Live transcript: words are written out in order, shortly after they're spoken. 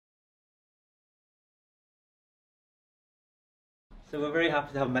So we're very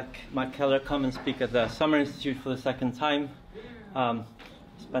happy to have Matt Keller come and speak at the Summer Institute for the second time.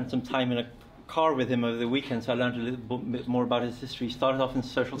 Spent some time in a car with him over the weekend, so I learned a little bit more about his history. He started off in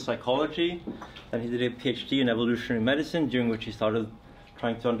social psychology, then he did a PhD in evolutionary medicine, during which he started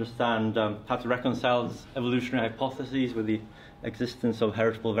trying to understand how to reconcile evolutionary hypotheses with the existence of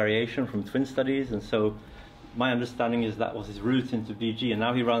heritable variation from twin studies. And so my understanding is that was his route into BG, and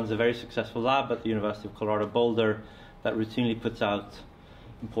now he runs a very successful lab at the University of Colorado Boulder that routinely puts out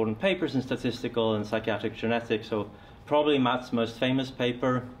important papers in statistical and psychiatric genetics. So probably Matt's most famous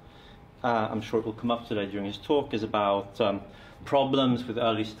paper, I'm sure it will come up today during his talk, is about problems with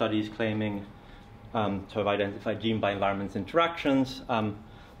early studies claiming to have identified gene by environment interactions.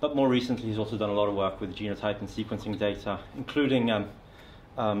 But more recently, he's also done a lot of work with genotype and sequencing data, including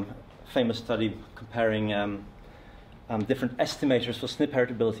famous study comparing different estimators for SNP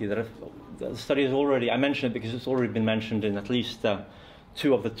heritability. The study is already, I mention it because it's already been mentioned in at least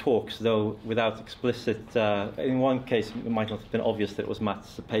 2 of the talks, though without explicit, in one case it might not have been obvious that it was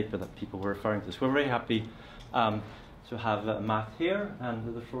Matt's paper that people were referring to. So we're very happy to have Matt here,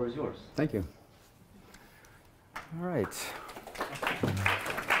 and the floor is yours. Thank you. All right.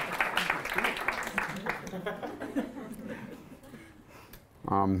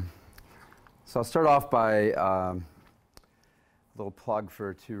 So I'll start off by a little plug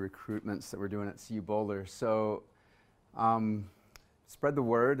for 2 recruitments that we're doing at CU Boulder. So spread the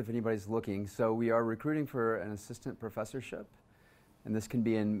word if anybody's looking. So we are recruiting for an assistant professorship, and this can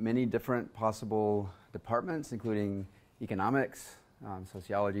be in many different possible departments, including economics,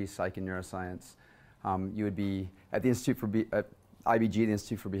 sociology, psych, and neuroscience. You would be at the Institute for IBG, the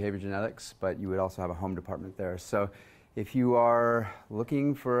Institute for Behavior Genetics, but you would also have a home department there. So if you are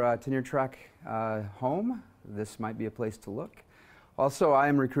looking for a tenure track home, this might be a place to look. Also, I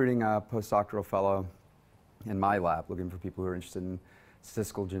am recruiting a postdoctoral fellow in my lab, looking for people who are interested in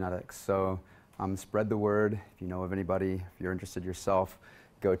statistical genetics. So spread the word. If you know of anybody, if you're interested yourself,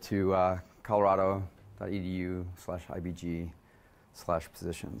 go to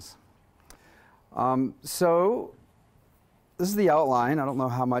colorado.edu/IBG/positions. So this is the outline. I don't know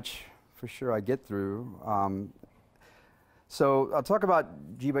how much for sure I get through. So I'll talk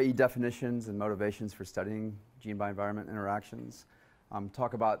about G by E definitions and motivations for studying gene by environment interactions.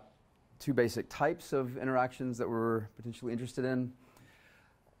 Talk about 2 basic types of interactions that we're potentially interested in.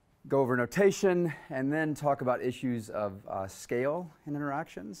 Go over notation, and then talk about issues of scale in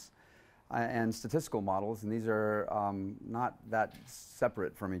interactions and statistical models. And these are not that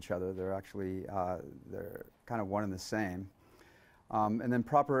separate from each other. They're actually they're kind of one and the same. And then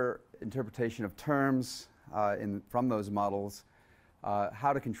proper interpretation of terms from those models,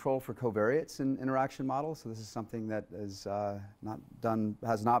 how to control for covariates in interaction models. So this is something that is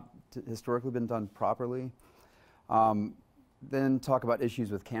has not historically been done properly. Then talk about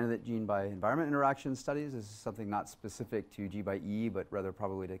issues with candidate gene by environment interaction studies. This is something not specific to G by E, but rather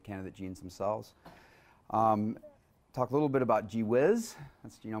probably to candidate genes themselves. Talk a little bit about GWIZ,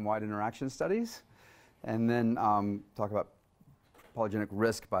 that's genome-wide interaction studies. And then talk about polygenic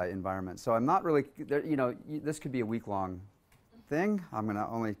risk by environment. So I'm not really, this could be a week-long thing. I'm going to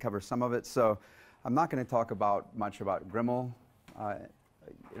only cover some of it. So I'm not going to talk much about Grimmel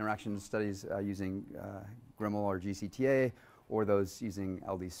interaction studies using Grimmel or GCTA, or those using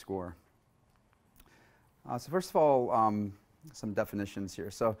LD score. So first of all, some definitions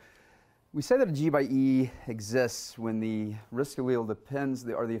here. So we say that a G by E exists when the risk allele depends,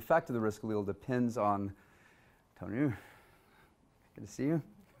 or the effect of the risk allele depends on, Tonu, good to see you.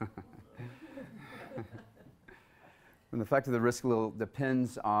 When the effect of the risk allele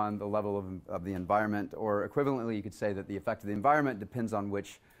depends on the level of the environment, or equivalently, you could say that the effect of the environment depends on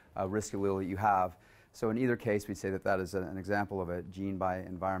which risk allele you have. So in either case, we'd say that that is an example of a gene by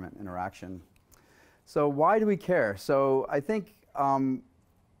environment interaction. So why do we care? So I think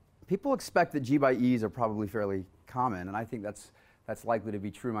people expect that G by E's are probably fairly common, and I think that's likely to be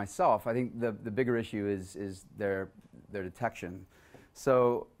true myself. I think the bigger issue is their detection.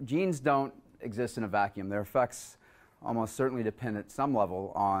 So genes don't exist in a vacuum. Their effects almost certainly depend at some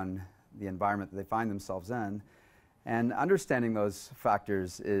level on the environment that they find themselves in. And understanding those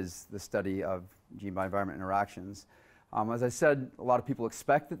factors is the study of gene by environment interactions. As I said, a lot of people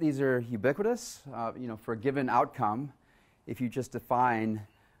expect that these are ubiquitous. For a given outcome, if you just define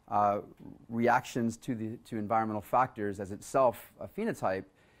reactions to environmental factors as itself a phenotype,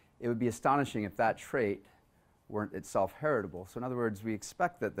 it would be astonishing if that trait weren't itself heritable. So in other words, we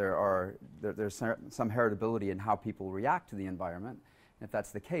expect that there's some heritability in how people react to the environment. And if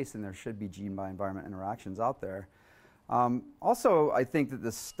that's the case, then there should be gene by environment interactions out there. Also, I think that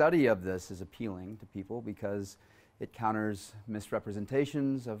the study of this is appealing to people because It counters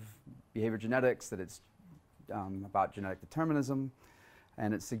misrepresentations of behavior genetics, that it's about genetic determinism,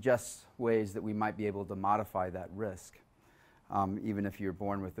 and it suggests ways that we might be able to modify that risk. Even if you're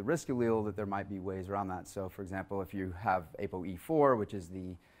born with the risk allele, that there might be ways around that. So for example, if you have ApoE4, which is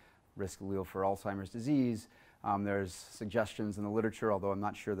the risk allele for Alzheimer's disease, there's suggestions in the literature, although I'm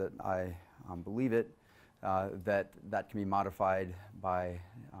not sure that I believe it, that can be modified by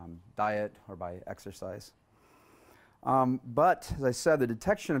diet or by exercise. But as I said, the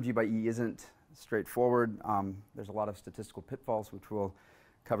detection of G by E isn't straightforward. There's a lot of statistical pitfalls, which we'll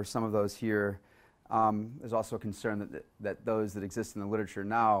cover some of those here. There's also a concern that those that exist in the literature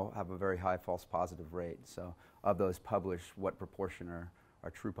now have a very high false positive rate. So of those published, what proportion are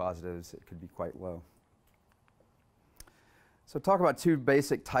true positives? It could be quite low. So talk about two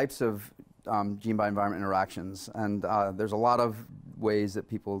basic types of gene by environment interactions. And there's a lot of ways that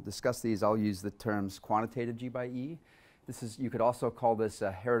people discuss these. I'll use the terms quantitative G by E. You could also call this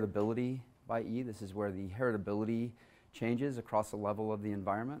a heritability by E. This is where the heritability changes across the level of the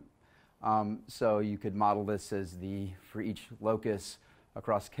environment. So you could model this as for each locus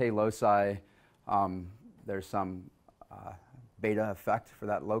across k loci, there's some beta effect for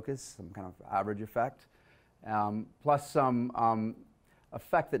that locus, some kind of average effect, plus some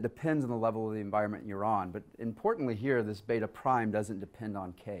effect that depends on the level of the environment you're on. But importantly here, this beta prime doesn't depend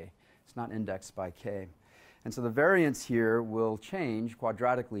on k. It's not indexed by k. And so the variance here will change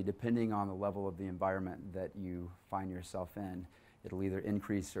quadratically depending on the level of the environment that you find yourself in. It'll either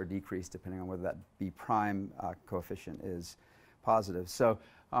increase or decrease depending on whether that B prime coefficient is positive. So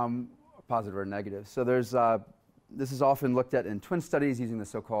positive or negative. So this is often looked at in twin studies using the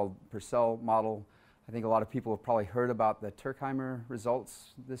so-called Purcell model. I think a lot of people have probably heard about the Turkheimer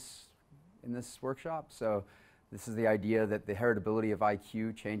results in this workshop. So this is the idea that the heritability of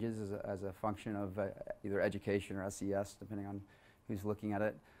IQ changes as a function of either education or SES, depending on who's looking at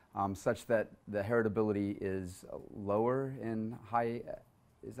it. Such that the heritability is lower in high,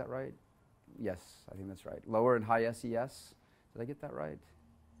 is that right? Yes, I think that's right. Lower in high SES. Did I get that right?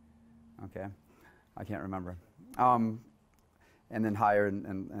 Okay, I can't remember. And then higher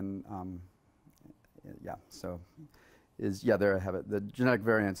yeah, so there I have it. The genetic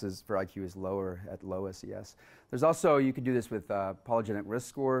variance for IQ is lower at low SES. There's also, you could do this with polygenic risk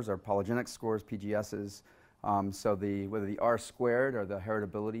scores or polygenic scores, PGSs. So whether the R squared or the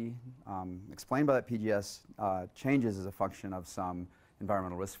heritability explained by that PGS changes as a function of some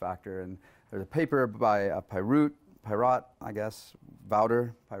environmental risk factor. And there's a paper by Pirot, I guess,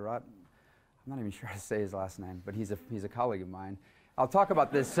 Wouter Pirot. I'm not even sure how to say his last name, but he's a colleague of mine. I'll talk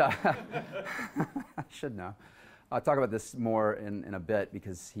about this. I should know. I'll talk about this more in a bit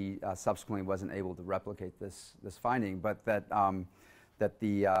because he subsequently wasn't able to replicate this finding, but that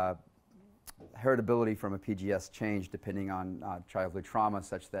the heritability from a PGS changed depending on childhood trauma,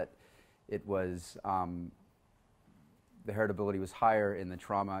 such that it was the heritability was higher in the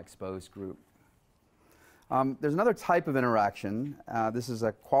trauma-exposed group. There's another type of interaction. This is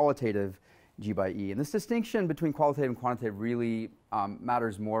a qualitative G by E, and this distinction between qualitative and quantitative really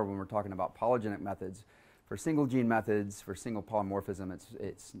matters more when we're talking about polygenic methods. For single gene methods, for single polymorphism,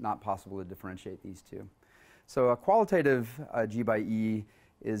 it's not possible to differentiate these two. So a qualitative G by E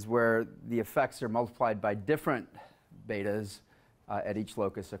is where the effects are multiplied by different betas at each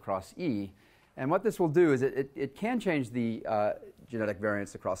locus across E. And what this will do is it can change the genetic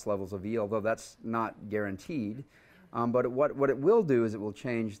variance across levels of E, although that's not guaranteed. But what it will do is it will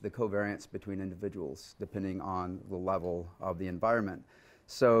change the covariance between individuals depending on the level of the environment.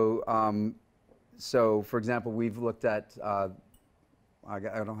 So, so for example, we've looked at I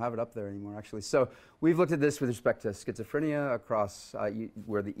don't have it up there anymore, actually. So we've looked at this with respect to schizophrenia across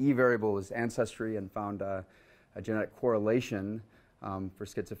where the E variable is ancestry, and found a genetic correlation for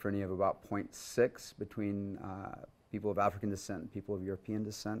schizophrenia of about 0.6 between people of African descent and people of European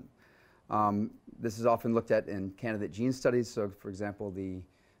descent. This is often looked at in candidate gene studies. So for example, the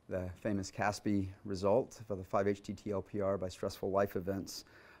famous CASPI result for the 5-HTT-LPR by stressful life events,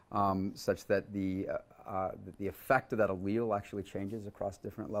 such that the effect of that allele actually changes across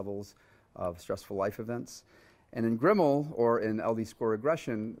different levels of stressful life events. And in Grimmel, or in LD score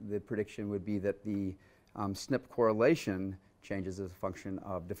regression, the prediction would be that the SNP correlation changes as a function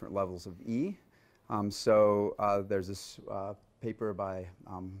of different levels of E. There's this paper by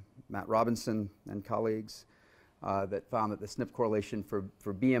Matt Robinson and colleagues that found that the SNP correlation for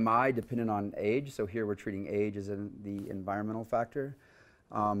BMI depended on age. So here we're treating age as the environmental factor,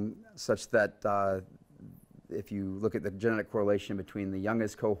 such that if you look at the genetic correlation between the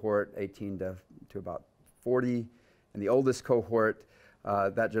youngest cohort, 18 to about 40, and the oldest cohort,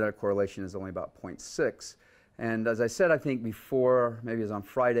 that genetic correlation is only about 0.6. And as I said, I think before, maybe it was on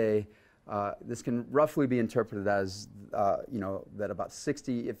Friday, this can roughly be interpreted as, that about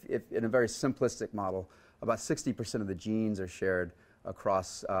 60, if in a very simplistic model, about 60% of the genes are shared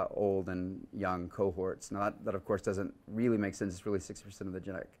across old and young cohorts. Now that of course doesn't really make sense. It's really 60% of the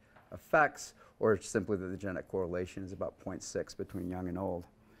genetic effects, or simply that the genetic correlation is about 0.6 between young and old.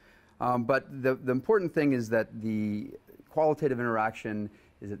 But the important thing is that the qualitative interaction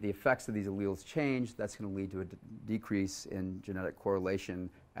is that the effects of these alleles change. That's going to lead to a decrease in genetic correlation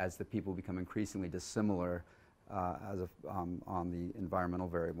as the people become increasingly dissimilar on the environmental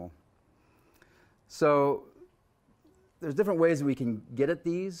variable. So there's different ways that we can get at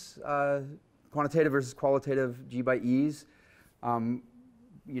these quantitative versus qualitative G by E's.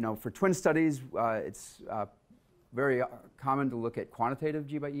 For twin studies, it's very common to look at quantitative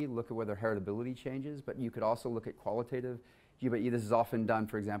G by E, look at whether heritability changes, but you could also look at qualitative G by E. This is often done,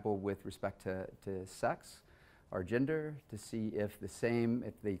 for example, with respect to sex or gender, to see if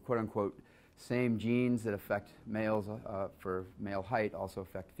the quote-unquote same genes that affect males for male height also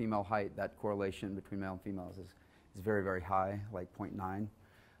affect female height. That correlation between male and females is very, very high, like 0.9.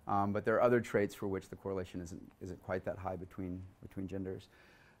 But there are other traits for which the correlation isn't quite that high between genders.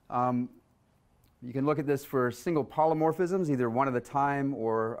 You can look at this for single polymorphisms, either one at a time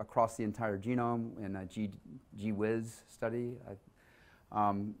or across the entire genome in a GWiz study.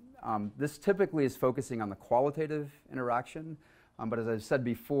 This typically is focusing on the qualitative interaction, but as I've said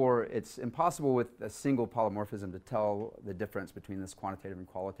before, it's impossible with a single polymorphism to tell the difference between this quantitative and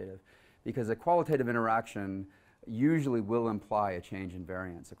qualitative, because a qualitative interaction usually will imply a change in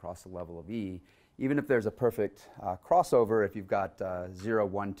variance across the level of E. Even if there's a perfect crossover, if you've got 0,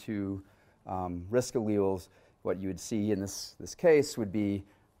 1, 2 risk alleles, what you would see in this case would be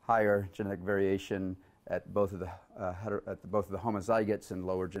higher genetic variation at both of the homozygotes and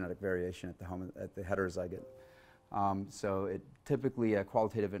lower genetic variation at the heterozygote. So typically a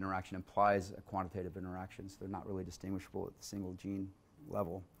qualitative interaction implies a quantitative interaction, so they're not really distinguishable at the single gene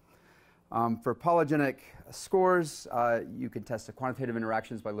level. For polygenic scores, you can test the quantitative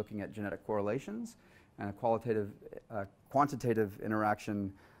interactions by looking at genetic correlations, and a quantitative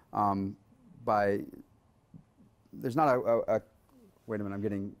interaction there's not wait a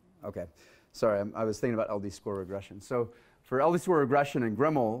minute, okay. Sorry, I was thinking about LD score regression. So for LD score regression in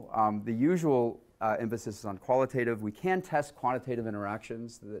Grimmel, the usual emphasis is on qualitative. We can test quantitative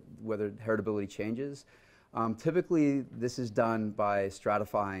interactions, whether heritability changes. Typically, this is done by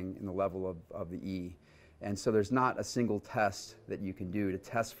stratifying in the level of the E. And so there's not a single test that you can do to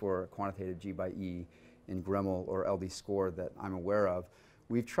test for quantitative G by E in Grimmel or LD score that I'm aware of.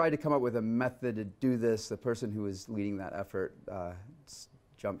 We've tried to come up with a method to do this. The person who was leading that effort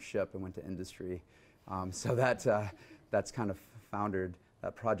jumped ship and went to industry. So that's kind of foundered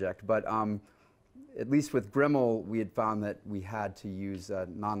that project. But at least with Grimmel, we had found that we had to use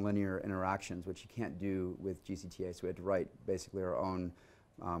nonlinear interactions, which you can't do with GCTA. So we had to write basically our own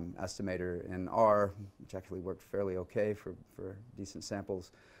estimator in R, which actually worked fairly okay for decent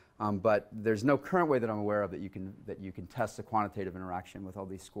samples. But there's no current way that I'm aware of that you can test a quantitative interaction with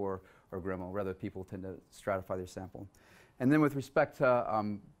LD score or Grimmel. Rather, people tend to stratify their sample. And then with respect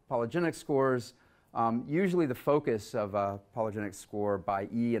to polygenic scores, usually the focus of a polygenic score by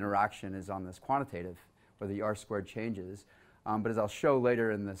E interaction is on this quantitative, where the R squared changes. But as I'll show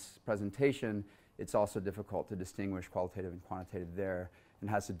later in this presentation, it's also difficult to distinguish qualitative and quantitative there, and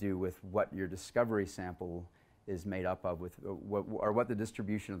has to do with what your discovery sample is made up of, or what the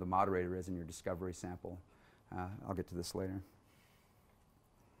distribution of the moderator is in your discovery sample. I'll get to this later.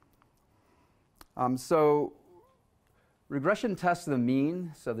 So regression tests of the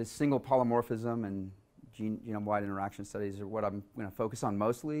mean, so the single polymorphism and genome-wide interaction studies are what I'm going to focus on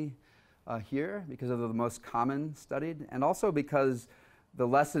mostly here, because they're the most common studied, and also because the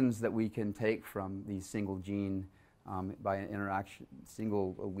lessons that we can take from these single gene by interaction,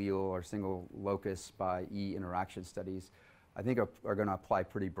 single allele or single locus by E interaction studies, I think are going to apply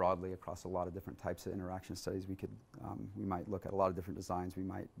pretty broadly across a lot of different types of interaction studies. We might look at a lot of different designs we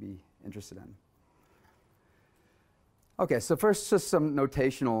might be interested in. Okay, so first, just some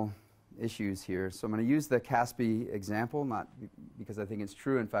notational issues here. So I'm going to use the Caspi example, not because I think it's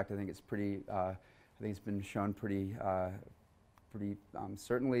true. In fact, I think it's been shown pretty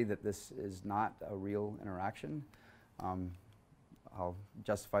certainly that this is not a real interaction. I'll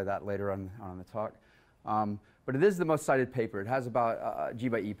justify that later on the talk. But it is the most cited paper. It has about G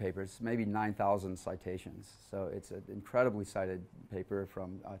by E papers, maybe 9,000 citations. So it's an incredibly cited paper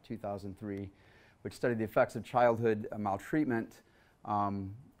from 2003, which studied the effects of childhood maltreatment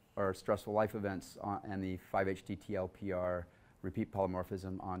or stressful life events and the 5-HTTLPR repeat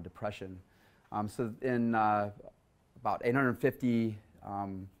polymorphism on depression. So in about 850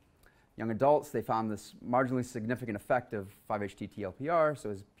 young adults, they found this marginally significant effect of 5-HT-TLPR, so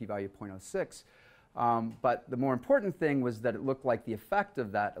it's p-value 0.06. But the more important thing was that it looked like the effect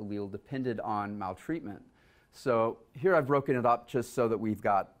of that allele depended on maltreatment. So here I've broken it up just so that we've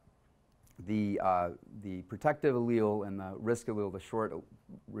got the protective allele and the risk allele, the short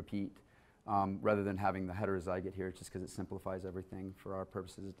repeat, rather than having the heterozygote here, just because it simplifies everything. For our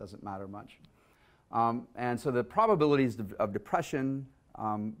purposes, it doesn't matter much. And so the probabilities of depression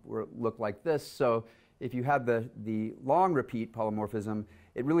look like this. So if you had the long repeat polymorphism,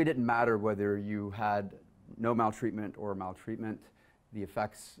 it really didn't matter whether you had no maltreatment or maltreatment. The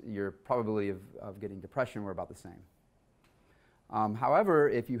effects, your probability of getting depression were about the same. However,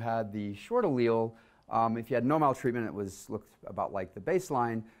 if you had the short allele, if you had no maltreatment, it looked about like the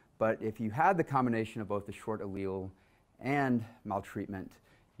baseline. But if you had the combination of both the short allele and maltreatment,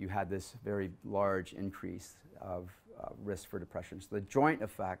 you had this very large increase of risk for depression. So the joint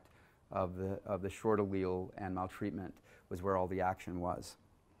effect of the short allele and maltreatment was where all the action was.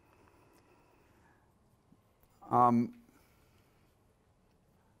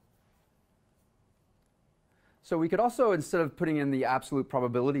 So we could also, instead of putting in the absolute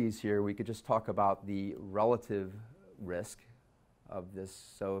probabilities here, we could just talk about the relative risk of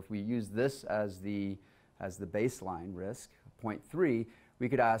this. So if we use this as the baseline risk, 0.3, we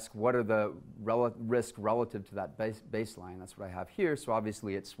could ask what are the risk relative to that baseline. That's what I have here. So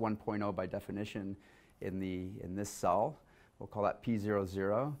obviously it's 1.0 by definition in this cell. We'll call that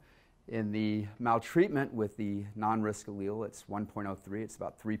P00. In the maltreatment with the non-risk allele, it's 1.03. It's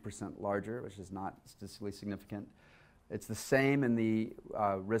about 3% larger, which is not statistically significant. It's the same in the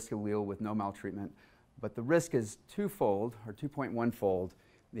risk allele with no maltreatment, but the risk is twofold, or 2.1-fold,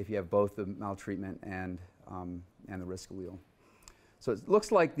 if you have both the maltreatment and the risk allele. So it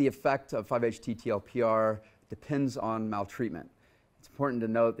looks like the effect of 5-HT-TLPR depends on maltreatment. It's important to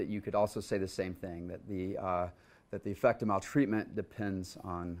note that you could also say the same thing, that the effect of maltreatment depends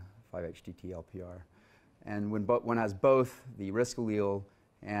on 5-HT-TLPR. And when one has both the risk allele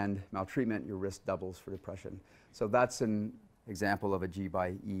and maltreatment, your risk doubles for depression. So that's an example of a G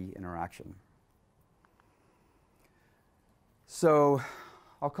by E interaction. So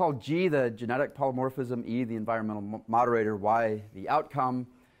I'll call G the genetic polymorphism, E the environmental moderator, Y the outcome.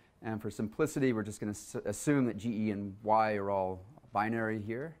 And for simplicity, we're just going to assume that G, E, and Y are all binary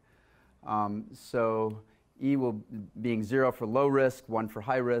here. So E being 0 for low risk, 1 for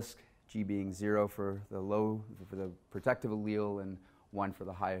high risk, G being 0 for the protective allele, and 1 for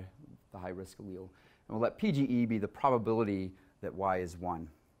the high risk allele. And we'll let PGE be the probability that Y is 1,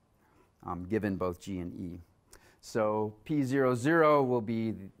 given both G and E. So P00 will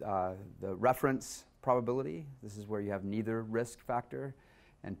be the reference probability. This is where you have neither risk factor.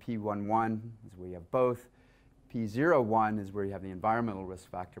 And P11 is where you have both. P01 is where you have the environmental risk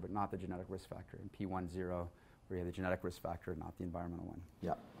factor, but not the genetic risk factor. And P10, where you have the genetic risk factor, not the environmental one.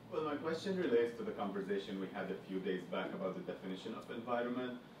 Yeah. Well, my question relates to the conversation we had a few days back about the definition of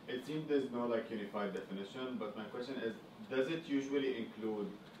environment. It seems there's no unified definition, but my question is, does it usually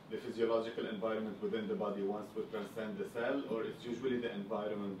include the physiological environment within the body once we transcend the cell, or it's usually the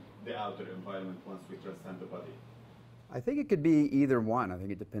environment, the outer environment, once we transcend the body? I think it could be either one. I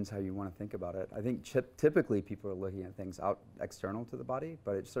think it depends how you want to think about it. I think typically people are looking at things external to the body,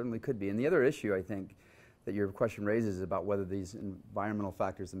 but it certainly could be. And the other issue, I think, that your question raises is about whether these environmental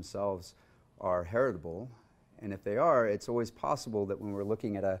factors themselves are heritable. And if they are, it's always possible that when we're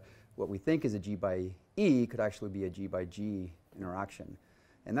looking at what we think is a G by E could actually be a G by G interaction.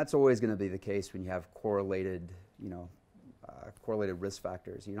 And that's always going to be the case when you have correlated risk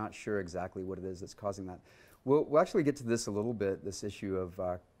factors. You're not sure exactly what it is that's causing that. We'll actually get to this a little bit, this issue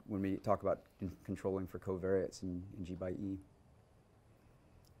of when we talk about controlling for covariates in G by E.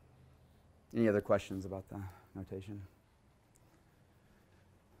 Any other questions about the notation?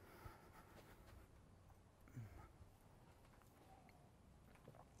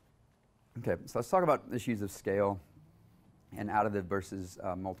 Okay, so let's talk about issues of scale and additive versus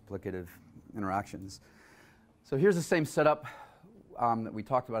multiplicative interactions. So here's the same setup that we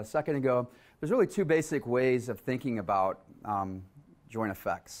talked about a second ago. There's really two basic ways of thinking about joint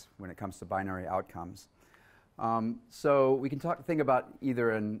effects when it comes to binary outcomes. So we can think about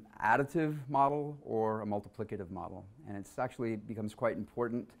either an additive model or a multiplicative model, and it actually becomes quite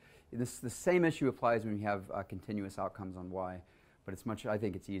important. The same issue applies when you have continuous outcomes on Y, but I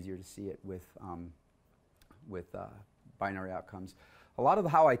think it's easier to see it with binary outcomes. A lot of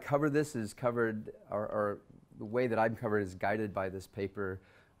how I cover this is covered, or the way that I'm covered is guided by this paper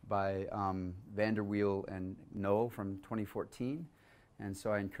by Van der Wiel and Noel from 2014. And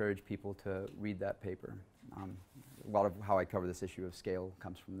so I encourage people to read that paper. A lot of how I cover this issue of scale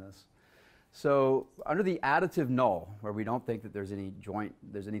comes from this. So under the additive null, where we don't think that there's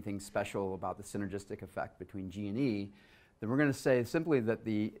anything special about the synergistic effect between G and E, then we're going to say simply that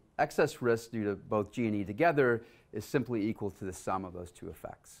the excess risk due to both G and E together is simply equal to the sum of those two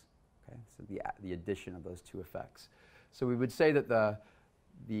effects. Okay? So the addition of those two effects. So we would say that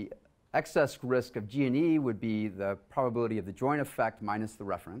the excess risk of G and E would be the probability of the joint effect minus the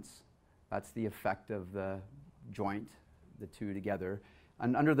reference. That's the effect of the joint, the two together.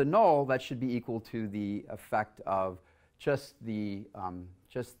 And under the null, that should be equal to the effect of just the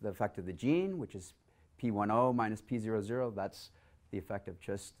effect of the gene, which is P10 minus P00. That's the effect of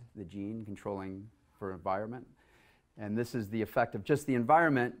just the gene controlling for environment. And this is the effect of just the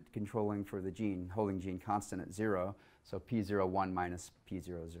environment controlling for the gene, holding gene constant at 0. So P01 minus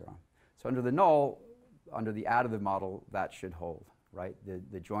P00. So under the null, under the additive model, that should hold, right?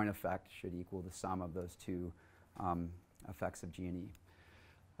 The joint effect should equal the sum of those two effects of G and E.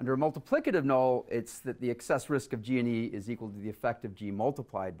 Under a multiplicative null, it's that the excess risk of G and E is equal to the effect of G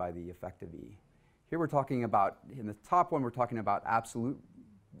multiplied by the effect of E. Here we're talking about, in the top one, we're talking about absolute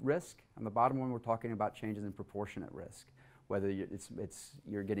risk. On the bottom one, we're talking about changes in proportionate risk, whether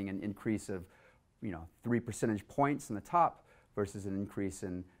you're getting an increase of 3 percentage points in the top versus an increase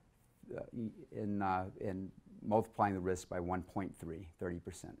in multiplying the risk by 1.3,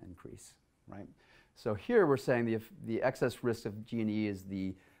 30% increase, right? So here we're saying the excess risk of G and E is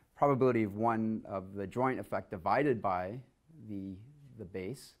the probability of the joint effect divided by the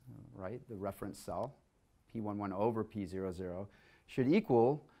base, right, the reference cell, P11 over P00, should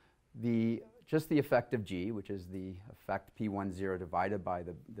equal just the effect of G, which is the effect P10 divided by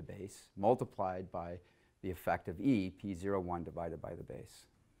the base, multiplied by the effect of E, P01 divided by the base.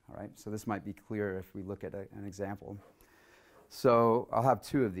 All right, so this might be clear if we look at an example. So I'll have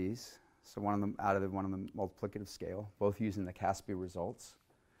two of these. So one of them additive, one on the multiplicative scale, both using the Caspi results.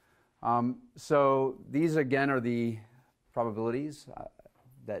 So these again are the probabilities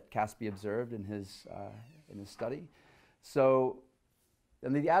that Caspi observed in his study. So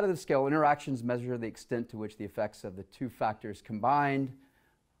in the additive scale, interactions measure the extent to which the effects of the two factors combined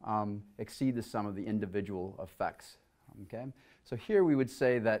exceed the sum of the individual effects. Okay? So here we would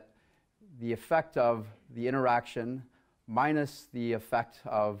say that the effect of the interaction minus the effect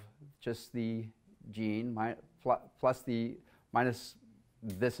of just the gene plus minus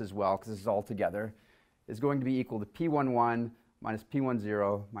this as well, because this is all together, is going to be equal to P11 minus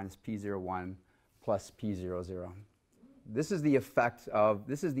P10 minus P01 plus P00. This is the effect of,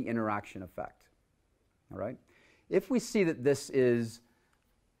 this is the interaction effect. All right? If we see that this is,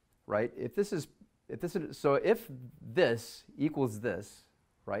 right, if this is, so if this equals this,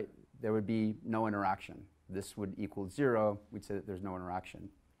 right, there would be no interaction. This would equal 0, we'd say that there's no interaction.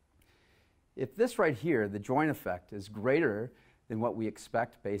 If this right here, the joint effect, is greater than what we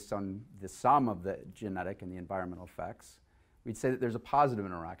expect based on the sum of the genetic and the environmental effects, we'd say that there's a positive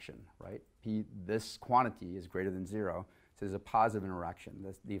interaction, right? This quantity is greater than 0, so there's a positive interaction.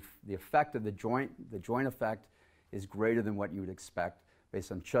 The effect of the joint effect is greater than what you would expect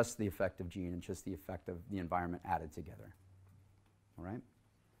based on just the effect of gene and just the effect of the environment added together. All right?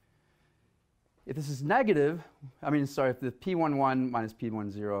 If this is negative, if the P11 minus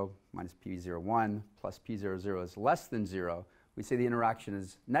P10 minus P01 plus P00 is less than 0, we say the interaction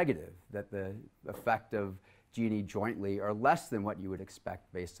is negative, that the effect of G and E jointly are less than what you would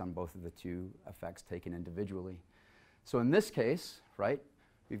expect based on both of the two effects taken individually. So in this case, right,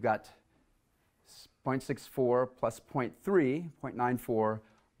 we've got 0.64 plus 0.3, 0.94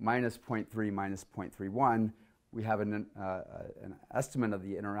 minus 0.3 minus 0.31. We have an estimate of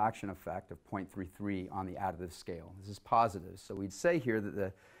the interaction effect of 0.33 on the additive scale. This is positive. So we'd say here that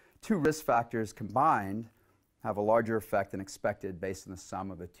the two risk factors combined have a larger effect than expected based on the sum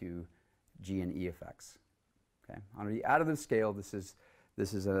of the two G and E effects. Okay? On the additive scale, this is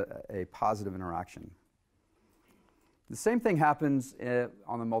a positive interaction. The same thing happens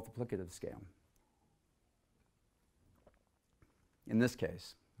on the multiplicative scale in this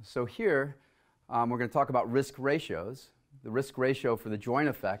case. So here, we're going to talk about risk ratios. The risk ratio for the joint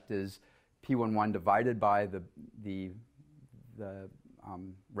effect is P11 divided by the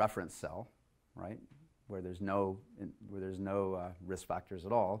reference cell, right, where there's no risk factors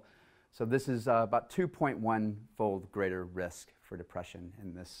at all. So this is about 2.1-fold greater risk for depression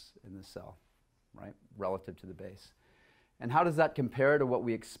in this cell, right, relative to the base. And how does that compare to what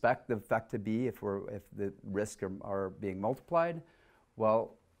we expect the effect to be if the risks are being multiplied?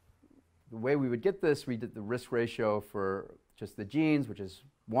 Well, the way we would get this, we did the risk ratio for just the genes, which is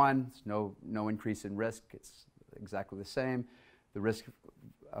 1. It's no increase in risk. It's exactly the same. the risk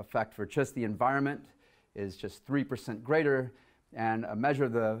effect for just the environment is just 3% greater, and a measure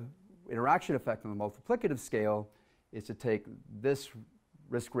of the interaction effect on the multiplicative scale is to take this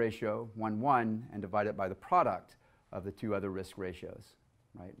risk ratio, 1, 1, and divide it by the product of the two other risk ratios,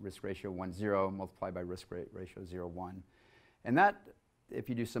 right? Risk ratio 1, 0 multiplied by risk ratio 0, 1. And that, if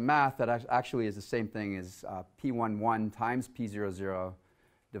you do some math, that actually is the same thing as P11 times P00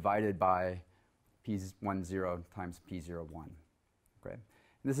 divided by P10 times P01. Okay? And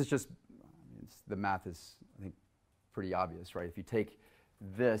this is just, the math is, I think, pretty obvious, right? If you take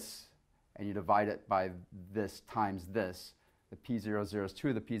this and you divide it by this times this, the P00s, two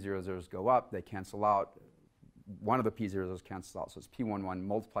of the P00s go up, they cancel out. One of the P00s cancels out, so it's P11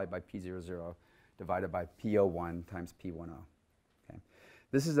 multiplied by P00 divided by P01 times P10. Okay?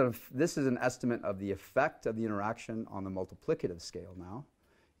 This is an estimate of the effect of the interaction on the multiplicative scale now.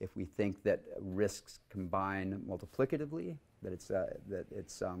 If we think that risks combine multiplicatively, that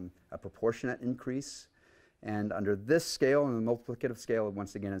it's a proportionate increase. And under this scale, and the multiplicative scale,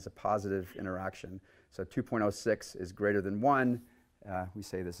 once again, is a positive interaction. So 2.06 is greater than 1. We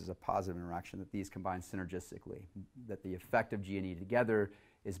say this is a positive interaction, that these combine synergistically, that the effect of G and E together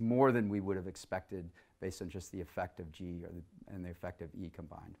is more than we would have expected based on just the effect of G and the effect of E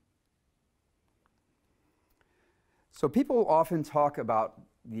combined. So people often talk about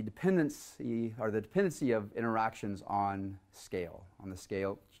the dependency of interactions on the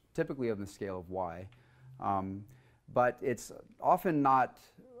scale, typically on the scale of Y. But it's often not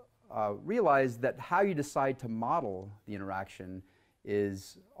realized that how you decide to model the interaction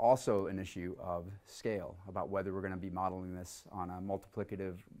is also an issue of scale, about whether we're going to be modeling this on a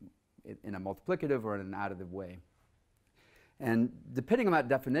multiplicative, in a multiplicative or in an additive way. And depending on that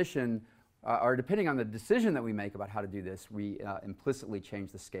definition, or depending on the decision that we make about how to do this, we implicitly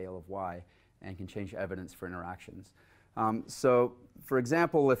change the scale of Y and can change evidence for interactions. So, for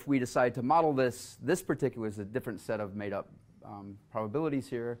example, if we decide to model this particular is a different set of made-up probabilities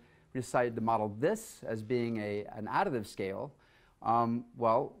here. We decided to model this as being an additive scale.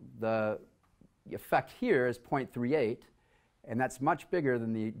 Well, the effect here is 0.38, and that's much bigger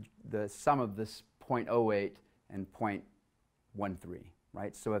than the sum of this 0.08 and 0.13,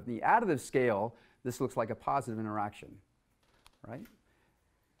 right? So at the additive scale, this looks like a positive interaction, right?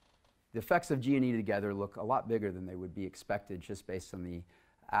 The effects of G and E together look a lot bigger than they would be expected just based on the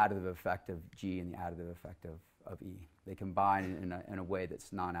additive effect of G and the additive effect of E. They combine in a way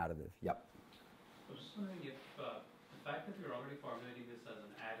that's non-additive. Yep. I was just wondering if the fact that you're already formulating this as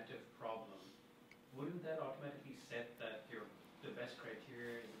an additive problem, wouldn't that automatically set that the best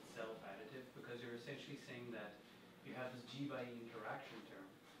criteria is itself additive? Because you're essentially saying that you have this G by E interaction term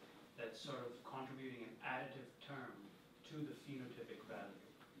that's sort of contributing an additive term to the phenotypic value.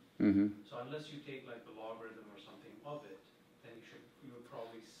 Mm-hmm. So unless you take like the logarithm or something of it, then you would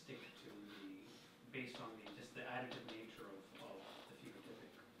probably stick to based on just the additive nature of the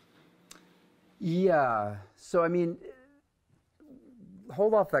phenotypic. Yeah. So I mean,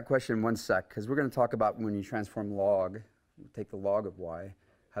 hold off that question 1 sec, because we're going to talk about when you transform log, take the log of Y,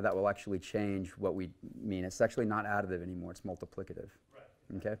 how that will actually change what we mean. It's actually not additive anymore, it's multiplicative.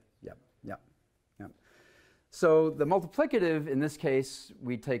 Right. Okay? Yep, yep, yep. So the multiplicative, in this case,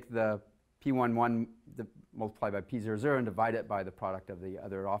 we take the P11 multiplied by P00 and divide it by the product of the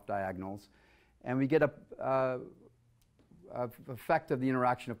other off diagonals. And we get a effect of the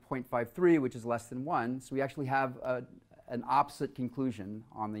interaction of 0.53, which is less than 1. So we actually have an opposite conclusion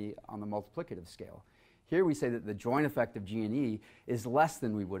on the multiplicative scale. Here we say that the joint effect of G and E is less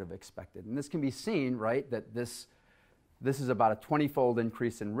than we would have expected. And this can be seen, right, that this is about a 20-fold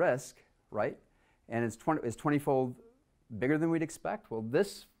increase in risk, right? And is 20-fold bigger than we'd expect? Well,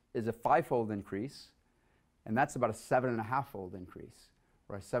 this is a 5-fold increase, and that's about a 7.5-fold increase.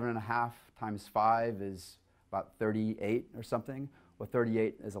 Right? 7.5 times 5 is about 38 or something. Well,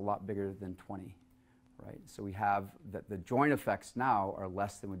 38 is a lot bigger than 20, right? So we have that the joint effects now are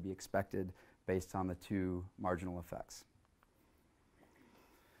less than would be expected based on the two marginal effects.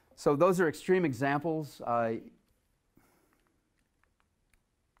 So those are extreme examples.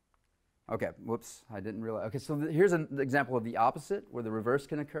 Okay, whoops, I didn't realize. Okay, so here's an example of the opposite, where the reverse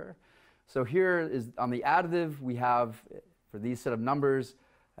can occur. So here is, on the additive, we have, for these set of numbers,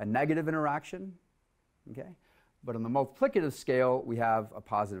 a negative interaction, okay? But on the multiplicative scale, we have a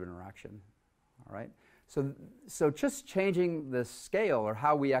positive interaction, all right? So just changing the scale, or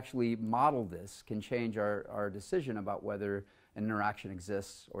how we actually model this, can change our decision about whether an interaction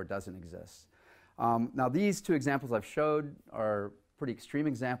exists or doesn't exist. Now, these two examples I've showed are pretty extreme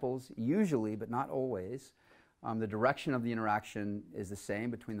examples, usually, but not always. The direction of the interaction is the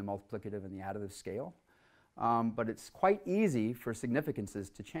same between the multiplicative and the additive scale. but it's quite easy for significances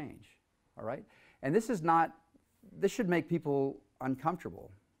to change, all right? And this should make people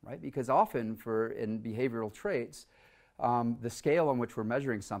uncomfortable, right? Because often in behavioral traits, the scale on which we're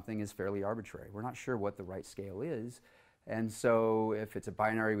measuring something is fairly arbitrary. We're not sure what the right scale is. And so if it's a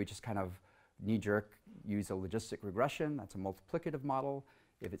binary, we just kind of knee-jerk use a logistic regression. That's a multiplicative model.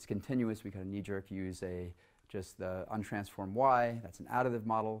 If it's continuous, we kind of knee-jerk use just the untransformed y. That's an additive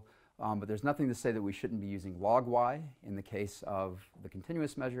model. But there's nothing to say that we shouldn't be using log y in the case of the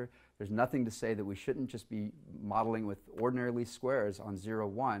continuous measure. There's nothing to say that we shouldn't just be modeling with ordinary least squares on 0,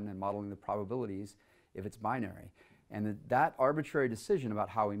 1 and modeling the probabilities if it's binary. And that arbitrary decision about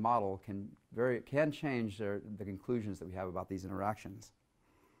how we model can change the conclusions that we have about these interactions.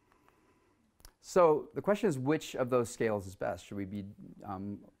 So the question is, which of those scales is best? Should we be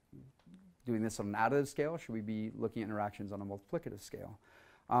doing this on an additive scale? Or should we be looking at interactions on a multiplicative scale?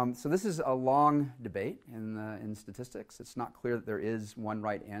 So this is a long debate in statistics. It's not clear that there is one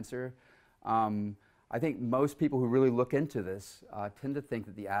right answer. I think most people who really look into this tend to think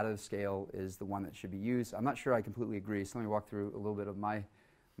that the additive scale is the one that should be used. I'm not sure I completely agree, so let me walk through a little bit of my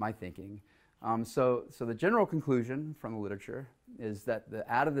thinking. So the general conclusion from the literature is that the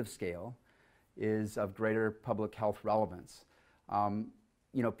additive scale is of greater public health relevance.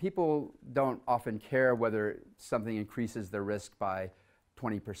 People don't often care whether something increases their risk by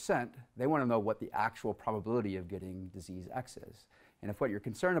 20%. They want to know what the actual probability of getting disease X is. And if what you're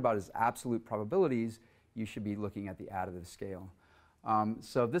concerned about is absolute probabilities, you should be looking at the additive scale.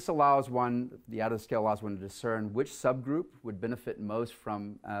 So this allows the additive scale allows one to discern which subgroup would benefit most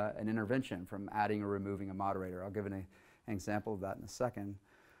from an intervention, from adding or removing a moderator. I'll give an example of that in a second.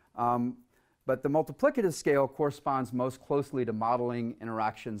 But the multiplicative scale corresponds most closely to modeling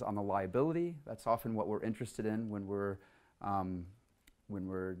interactions on the liability. That's often what we're interested in when we're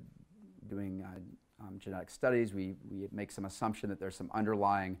doing genetic studies. We make some assumption that there's some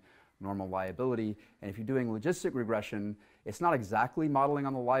underlying normal liability. And if you're doing logistic regression, it's not exactly modeling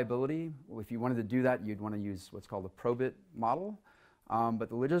on the liability. If you wanted to do that, you'd want to use what's called a probit model. But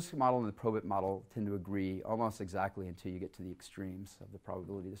the logistic model and the probit model tend to agree almost exactly until you get to the extremes of the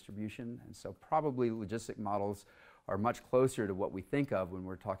probability distribution. And so probably logistic models are much closer to what we think of when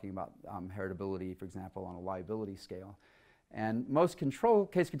we're talking about heritability, for example, on a liability scale. And most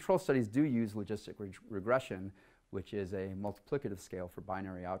case control studies do use logistic regression, which is a multiplicative scale for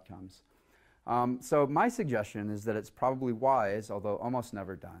binary outcomes. So my suggestion is that it's probably wise, although almost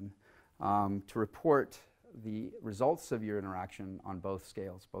never done, to report the results of your interaction on both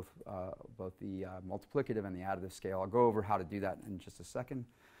scales, both the multiplicative and the additive scale. I'll go over how to do that in just a second.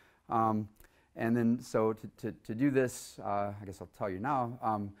 And then, so to do this, I guess I'll tell you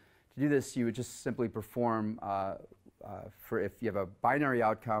now, to do this, you would just simply perform, if you have a binary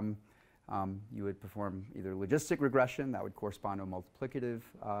outcome, you would perform either logistic regression, that would correspond to a multiplicative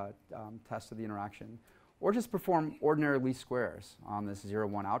test of the interaction, or just perform ordinary least squares on this 0,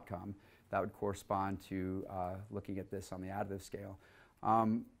 1 outcome. That would correspond to looking at this on the additive scale.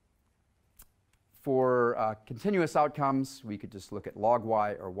 For continuous outcomes, we could just look at log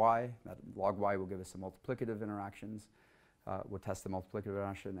y or y. That log y will give us the multiplicative interactions. We'll test the multiplicative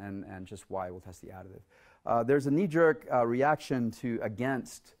interaction, and just y will test the additive. There's a knee-jerk reaction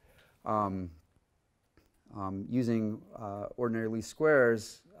against using ordinary least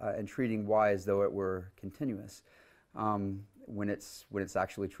squares and treating y as though it were continuous. When it's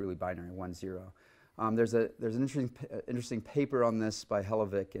actually truly binary, 1, 0. There's an interesting paper on this by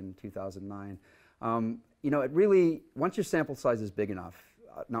Helovic in 2009. It really, once your sample size is big enough,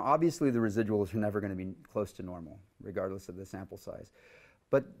 now obviously the residuals are never going to be close to normal, regardless of the sample size.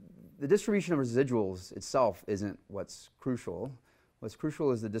 But the distribution of residuals itself isn't what's crucial. What's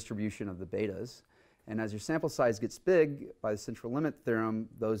crucial is the distribution of the betas. And as your sample size gets big, by the central limit theorem,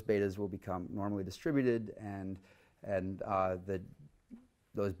 those betas will become normally distributed, and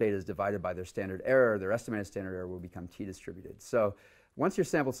those betas divided by their standard error, their estimated standard error, will become t-distributed. So once your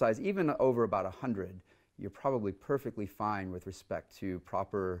sample size, even over about 100, you're probably perfectly fine with respect to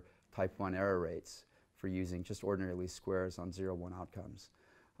proper type 1 error rates for using just ordinary least squares on 0, 1 outcomes.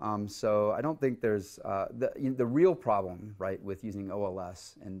 So I don't think there's the real problem, right, with using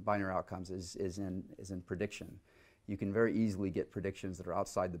OLS and binary outcomes is in prediction. You can very easily get predictions that are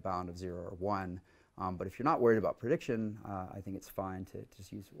outside the bound of 0 or 1. But if you're not worried about prediction, I think it's fine to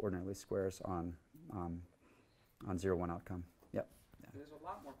just use ordinary least squares on 0, 1 outcome. Yep. Yeah. There's a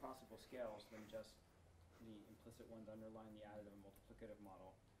lot more possible scales than just the implicit ones underlying the additive and multiplicative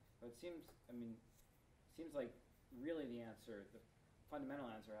model. But it seems like really the fundamental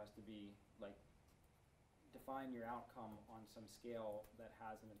answer has to be like define your outcome on some scale that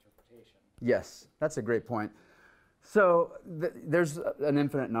has an interpretation. Yes, that's a great point. So there's an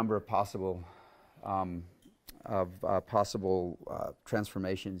infinite number of possible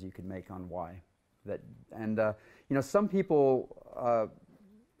transformations you could make on Y. Some people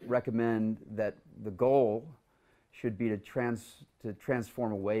recommend that the goal should be to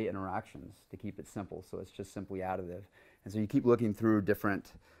transform away interactions, to keep it simple, so it's just simply additive. And so you keep looking through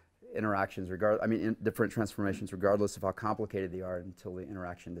different interactions, different transformations, regardless of how complicated they are, until the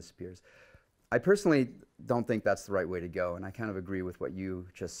interaction disappears. I personally don't think that's the right way to go, and I kind of agree with what you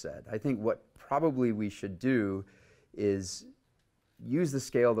just said. I think what probably we should do is use the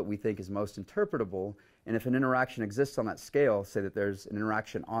scale that we think is most interpretable, and if an interaction exists on that scale, say that there's an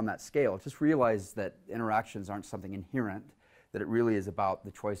interaction on that scale, just realize that interactions aren't something inherent, that it really is about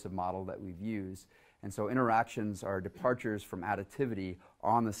the choice of model that we've used. And so interactions are departures from additivity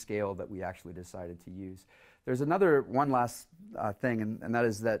on the scale that we actually decided to use. There's one last thing, and that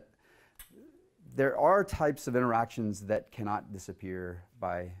is that there are types of interactions that cannot disappear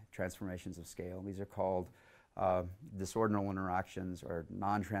by transformations of scale. These are called disordinal interactions, or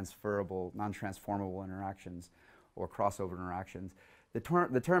non-transformable interactions, or crossover interactions. The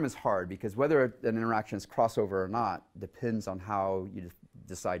term is hard because whether an interaction is crossover or not depends on how you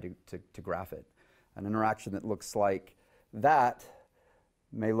decide to graph it. An interaction that looks like that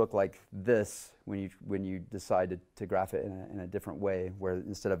may look like this when you decide to graph it in a different way, where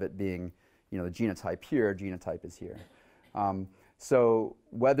instead of it being the genotype here, genotype is here. So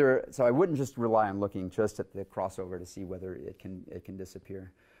I wouldn't just rely on looking just at the crossover to see whether it can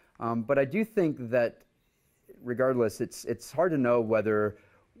disappear. But I do think that regardless, it's hard to know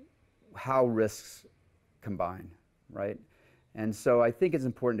how risks combine, right? And so I think it's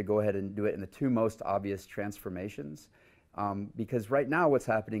important to go ahead and do it in the two most obvious transformations, because right now what's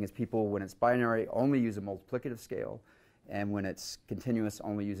happening is people, when it's binary, only use a multiplicative scale, and when it's continuous,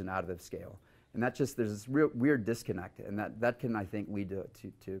 only use an additive scale. And there's this weird disconnect, and that can, I think, lead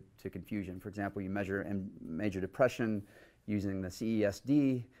to confusion. For example, you measure major depression using the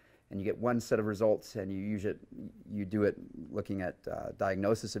CESD, and you get one set of results, and you do it looking at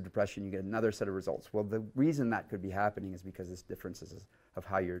diagnosis of depression, you get another set of results. Well, the reason that could be happening is because there's differences of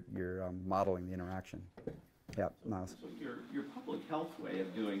how you're modeling the interaction. Yeah, Miles. So your public health way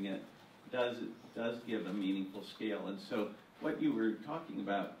of doing it does give a meaningful scale, and so what you were talking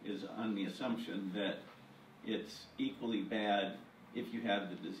about is on the assumption that it's equally bad if you have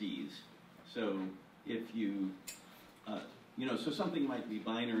the disease. So if you so something might be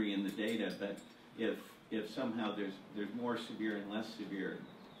binary in the data, but if somehow there's more severe and less severe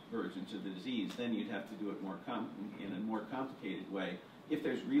versions of the disease, then you'd have to do it in a more complicated way. If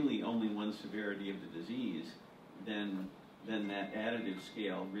there's really only one severity of the disease, then that additive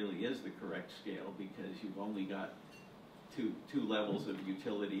scale really is the correct scale, because you've only got two levels of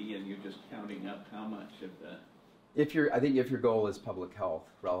utility, and you're just counting up how much of the. I think if your goal is public health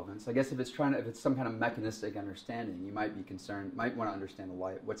relevance, I guess if it's some kind of mechanistic understanding, you might want to understand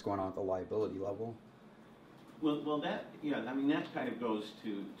what's going on at the liability level. Well, that kind of goes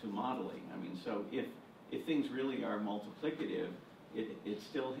to modeling. So if things really are multiplicative, it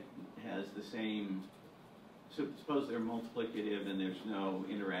still has the same. So suppose they're multiplicative and there's no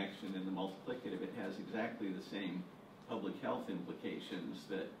interaction in the multiplicative, it has exactly the same public health implications,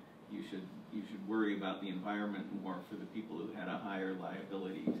 that you should worry about the environment more for the people who had a higher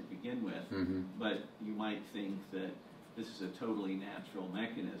liability to begin with. Mm-hmm. But you might think that this is a totally natural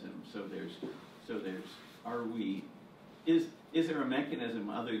mechanism. Is there a mechanism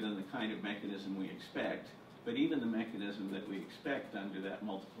other than the kind of mechanism we expect? But even the mechanism that we expect under that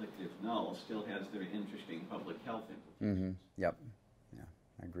multiplicative null still has their interesting public health implications. Mm-hmm. Yep. Yeah,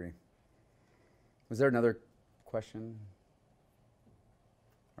 I agree. Was there another question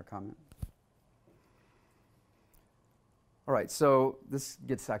or comment? All right, so this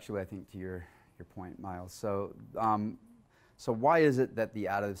gets actually, I think, to your point, Miles. So why is it that the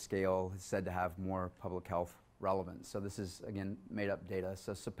additive scale is said to have more public health relevance? So this is, again, made-up data.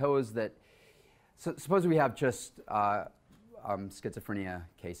 So suppose we have just schizophrenia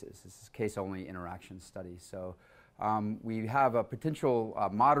cases. This is case-only interaction study. So we have a potential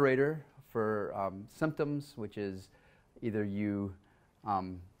moderator for symptoms, which is either you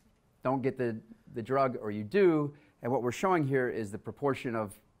don't get the drug or you do. And what we're showing here is the proportion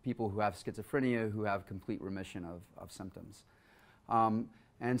of people who have schizophrenia who have complete remission of symptoms.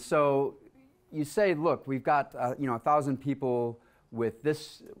 And so you say, look, we've got 1,000 people with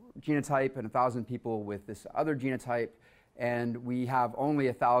this genotype and 1,000 people with this other genotype, and we have only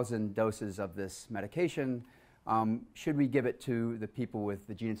 1,000 doses of this medication. Should we give it to the people with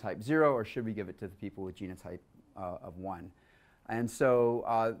the genotype 0, or should we give it to the people with genotype of 1? And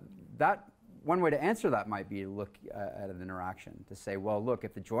so that one way to answer that might be to look at an interaction, to say, well, look,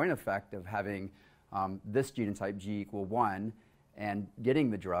 if the joint effect of having this genotype G equal 1 and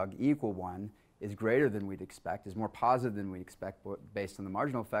getting the drug E equal 1 is greater than we'd expect, is more positive than we'd expect based on the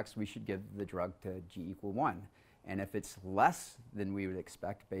marginal effects, we should give the drug to G equal 1. And if it's less than we would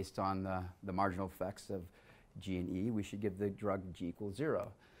expect based on the marginal effects of G and E, we should give the drug G equals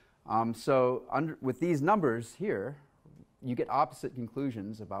 0. So with these numbers here, you get opposite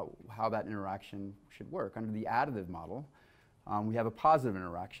conclusions about how that interaction should work. Under the additive model, we have a positive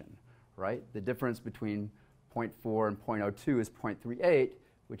interaction, right? The difference between 0.4 and 0.02 is 0.38,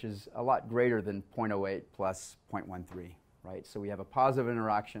 which is a lot greater than 0.08 plus 0.13, right? So we have a positive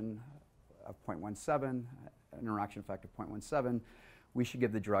interaction of 0.17, an interaction effect of 0.17. We should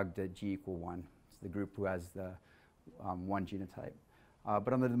give the drug to G equal 1. It's the group who has the 1 genotype.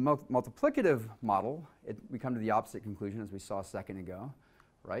 But under the multiplicative model, we come to the opposite conclusion, as we saw a second ago,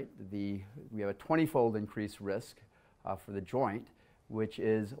 right? We have a 20-fold increased risk for the joint, which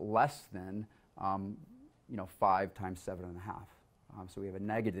is less than 5 times 7.5. So we have a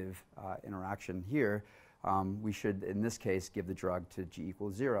negative interaction here. We should, in this case, give the drug to G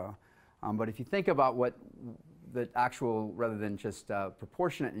equals 0. But if you think about what the actual, rather than just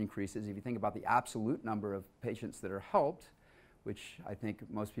proportionate increases, if you think about the absolute number of patients that are helped, which I think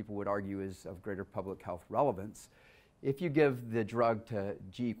most people would argue is of greater public health relevance, if you give the drug to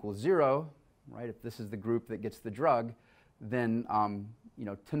G equals 0, right, if this is the group that gets the drug, then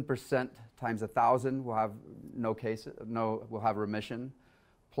 10% times 1,000 will have will have remission,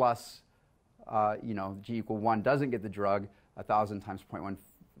 plus G equal 1 doesn't get the drug, 1,000 times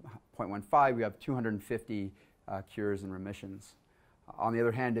 0.15, we have 250 cures and remissions. On the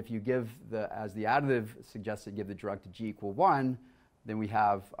other hand, if you give as the additive suggested, give the drug to G equal 1, then we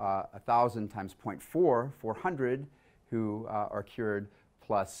have 1,000 times 0.4, 400 who are cured,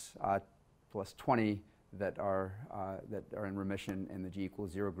 plus 20 that are in remission in the G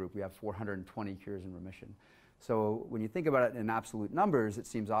equals 0 group. We have 420 cures in remission. So when you think about it in absolute numbers, it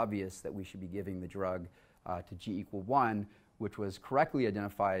seems obvious that we should be giving the drug to G equal 1, which was correctly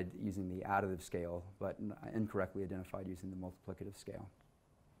identified using the additive scale, but incorrectly identified using the multiplicative scale.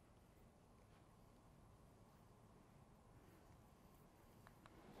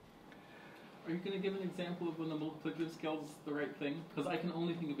 Are you going to give an example of when the multiplicative scale is the right thing? Because I can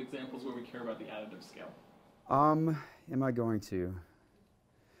only think of examples where we care about the additive scale. Am I going to?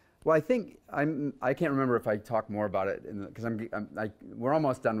 Well, I think I can't remember if I talk more about it because we're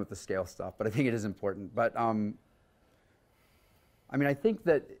almost done with the scale stuff, but I think it is important. But I mean, I think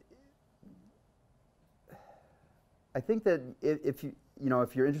that if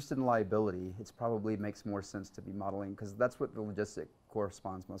you're interested in liability, it probably makes more sense to be modeling, because that's what the logistic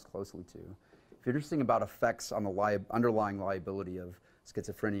corresponds most closely to. If you're interested about effects on the underlying liability of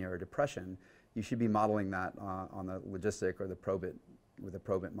schizophrenia or depression, you should be modeling that on the logistic or the probit with a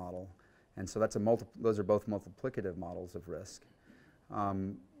probit model. And so those are both multiplicative models of risk.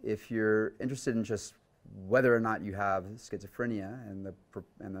 If you're interested in just whether or not you have schizophrenia and the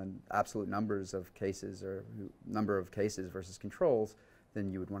absolute numbers of cases or number of cases versus controls,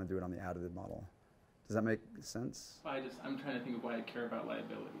 then you would want to do it on the additive model. Does that make sense? I'm trying to think of why I care about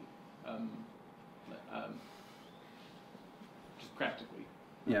liability. Just practically.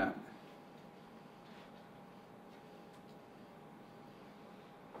 Yeah.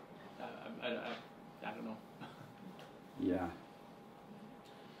 I don't know. Yeah.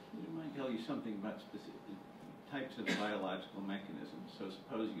 It might tell you something about specific types of biological mechanisms. So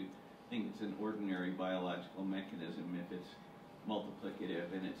suppose you think it's an ordinary biological mechanism if it's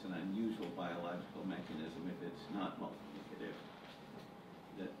multiplicative, and it's an unusual biological mechanism if it's not multiplicative.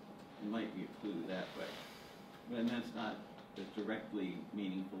 That might be a clue that way. And that's not as directly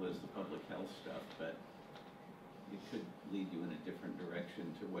meaningful as the public health stuff, but it could lead you in a different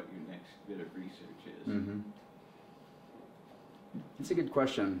direction to what your next bit of research is. Mm-hmm. It's a good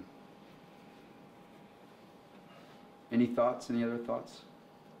question. Any thoughts? Any other thoughts?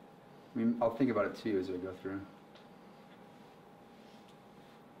 I mean, I'll think about it too as I go through.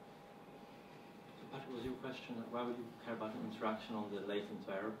 So Patrick, was your question, why would you care about an interaction on the latent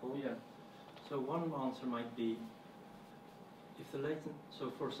variable? Yeah. So one answer might be,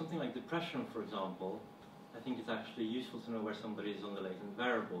 so for something like depression, for example, I think it's actually useful to know where somebody is on the latent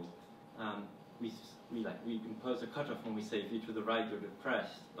variable. We impose a cutoff when we say if you're to the right, you're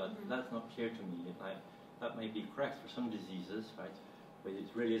depressed, but that's not clear to me. That may be correct for some diseases, right? Where it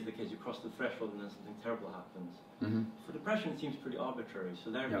really is the case, you cross the threshold and then something terrible happens. Mm-hmm. For depression, it seems pretty arbitrary. So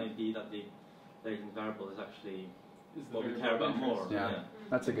there it may be that the latent variable is actually Is the what we variable care of about interest. more. Yeah.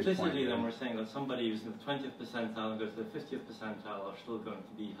 That's a good Implicitly, point. then we're saying that somebody who's in the 20th percentile and goes to the 50th percentile are still going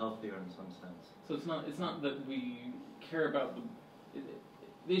to be healthier in some sense. So it's not that we care about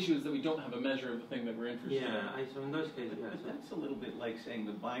the issue is that we don't have a measure of the thing that we're interested in. So in those cases, yeah. But that's a little bit like saying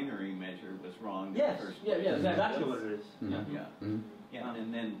the binary measure was wrong Yes, in the first yeah, place. yeah, That's exactly what it is. Mhm. Yeah. Yeah. Mhm. Yeah,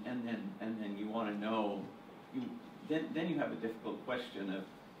 and then you want to know, then you have a difficult question of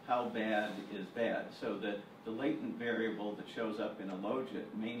how bad is bad. So the latent variable that shows up in a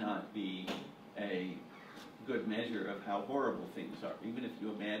logit may not be a good measure of how horrible things are. Even if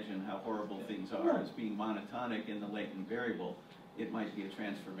you imagine how horrible things are as being monotonic in the latent variable, it might be a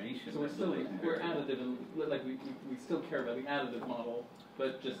transformation So of the latent we're variable. additive, and like we still care about the additive model,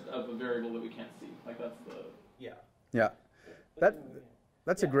 but just of a variable that we can't see. Like that's the Yeah. Yeah.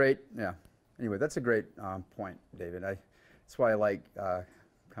 That's a great, yeah. Anyway, that's a great point, David. That's why I like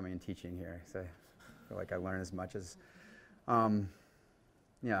coming and teaching here. So I feel like I learn as much as,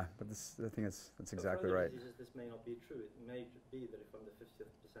 yeah, but I think that's exactly right. This may not be true. It may be that if I'm the 50th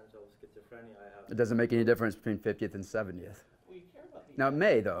percentile of schizophrenia, I have... It doesn't make any difference between 50th and 70th. Well, you care about the Now, it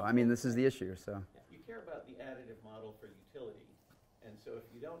may, though. I mean, this is the issue, so. You care about the additive model for utility, and so if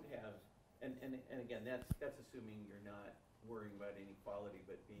you don't have, and again, that's assuming you're not worrying about inequality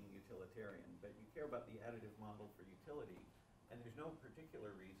but being utilitarian, but you care about the additive model for utility, and there's no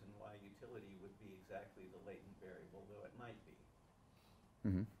particular reason why utility would be exactly the latent variable, though it might be.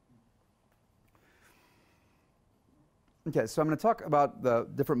 Mm-hmm. Okay, so I'm going to talk about the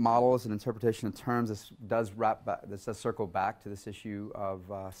different models and interpretation of terms. This does circle back to this issue of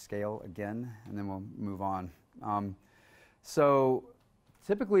scale again, and then we'll move on. So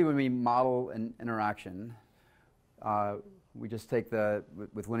typically when we model an interaction, we just take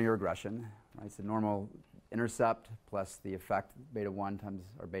with linear regression, right? It's the normal intercept plus the effect beta 1 times,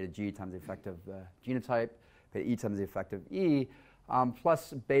 or beta g times the effect of the genotype, beta e times the effect of e,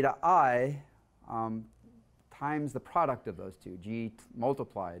 plus beta I times the product of those two, g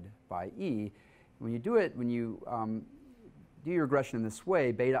multiplied by e. When you do your regression in this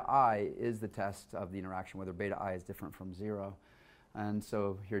way, beta I is the test of the interaction, whether beta I is different from 0. And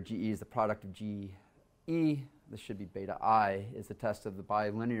so here GE is the product of GE. This should be beta I is the test of the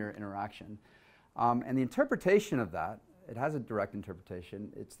bilinear interaction. And the interpretation of that, it has a direct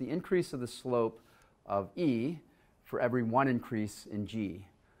interpretation. It's the increase of the slope of E for every one increase in G.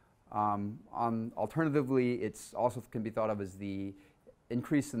 Alternatively, it's also can be thought of as the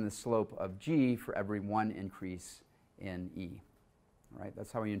increase in the slope of G for every one increase in E. Right?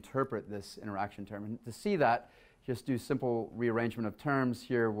 That's how we interpret this interaction term. And to see that, just do simple rearrangement of terms.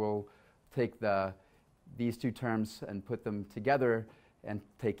 Here we'll take these two terms and put them together and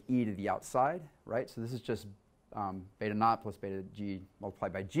take E to the outside. Right? So this is just beta naught plus beta G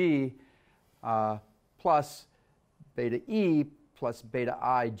multiplied by G plus beta E plus beta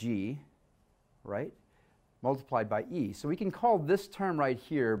IG, right, multiplied by E. So we can call this term right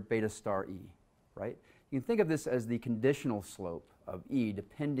here beta star E, right? You can think of this as the conditional slope of E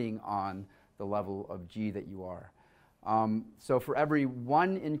depending on the level of G that you are. So for every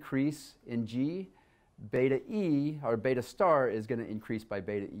one increase in G, beta E, or beta star, is going to increase by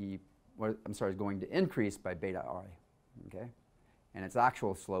beta E, is going to increase by beta I, okay? And its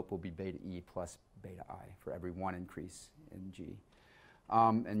actual slope will be beta E plus beta I for every one increase in G.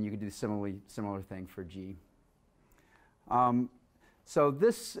 And you could do similar thing for G. So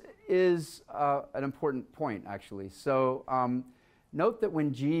this is an important point, actually. So note that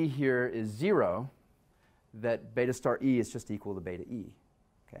when G here is 0, that beta star E is just equal to beta E.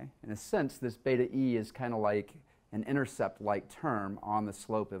 Okay? In a sense, this beta E is kind of like an intercept-like term on the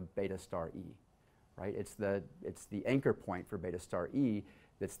slope of beta star E. Right? It's the anchor point for beta star E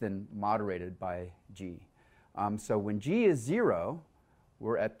that's then moderated by G. So when G is 0,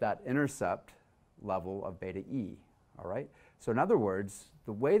 we're at that intercept level of beta E. All right? So in other words,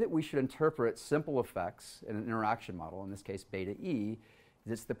 the way that we should interpret simple effects in an interaction model, in this case beta E,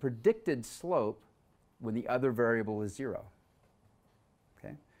 is it's the predicted slope when the other variable is 0.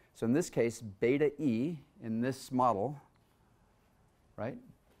 Okay? So in this case, beta E in this model, right?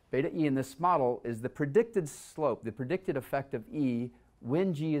 Beta E in this model is the predicted slope, the predicted effect of E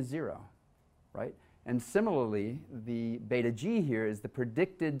when G is 0, right? And similarly, the beta G here is the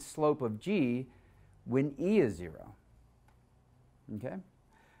predicted slope of G when E is 0. Okay?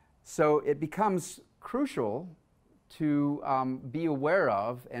 So it becomes crucial to be aware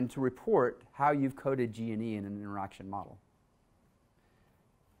of and to report how you've coded G and E in an interaction model.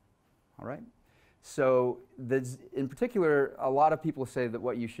 All right? So in particular, a lot of people say that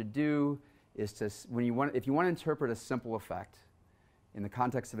what you should do is if you want to interpret a simple effect in the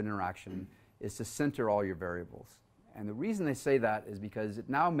context of an interaction, is to center all your variables. And the reason they say that is because it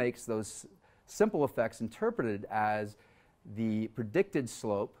now makes those simple effects interpreted as the predicted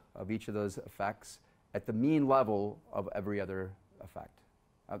slope of each of those effects at the mean level of every other effect,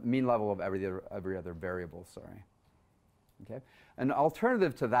 mean level of every other variable, sorry. Okay? An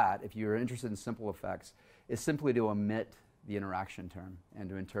alternative to that, if you're interested in simple effects, is simply to omit the interaction term and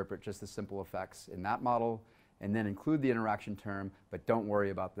to interpret just the simple effects in that model and then include the interaction term, but don't worry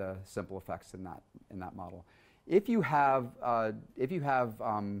about the simple effects in that model. If you have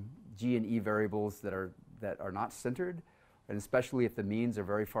G and E variables that are not centered, and especially if the means are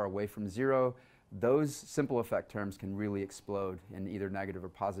very far away from 0, those simple effect terms can really explode in either negative or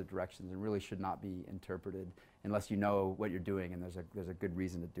positive directions and really should not be interpreted unless you know what you're doing and there's a good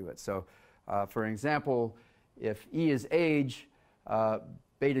reason to do it. So for example, if E is age,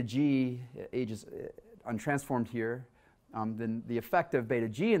 beta G, age is untransformed here, then the effect of beta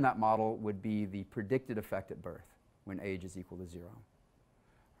G in that model would be the predicted effect at birth when age is equal to 0.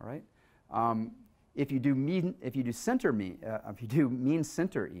 All right? If you do mean center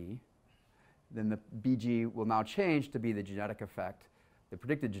E, then the BG will now change to be the genetic effect, the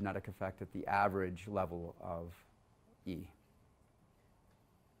predicted genetic effect at the average level of E.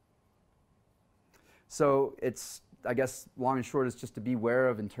 So it's, I guess, long and short is just to be aware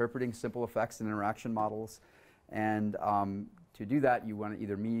of interpreting simple effects in interaction models. And to do that, you want to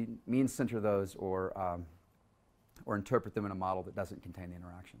either mean center those or interpret them in a model that doesn't contain the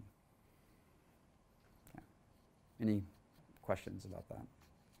interaction. Okay. Any questions about that?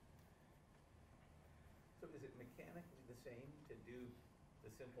 So is it mechanically the same to do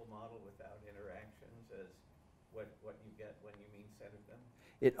the simple model without interactions as what you get when you mean center them?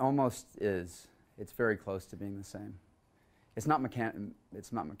 It almost is. It's very close to being the same. It's not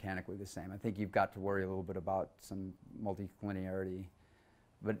mechanically the same. I think you've got to worry a little bit about some multicollinearity.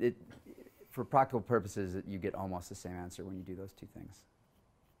 But for practical purposes, you get almost the same answer when you do those two things.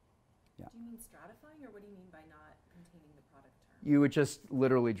 Yeah. Do you mean stratifying, or what do you mean by not containing the product term? You would just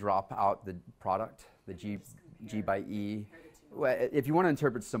literally drop out the product, the G by E. Well, if you want to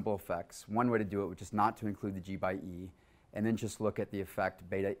interpret simple effects, one way to do it would just not to include the G by E, and then just look at the effect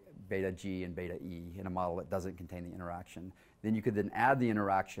beta G and beta E in a model that doesn't contain the interaction. Then you could then add the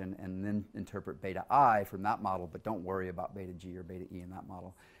interaction and then interpret beta I from that model, but don't worry about beta G or beta E in that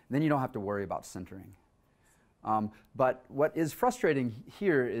model. And then you don't have to worry about centering. But what is frustrating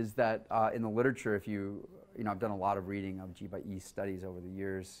here is that in the literature, if I've done a lot of reading of G by E studies over the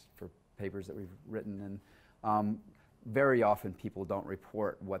years for papers that we've written, and very often people don't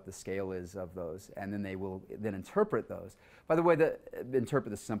report what the scale is of those, and then they will then interpret those. By the way,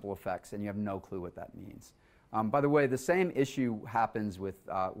 interpret the simple effects, and you have no clue what that means. By the way, the same issue happens with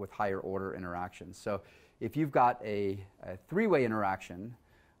higher order interactions. So if you've got a three-way interaction,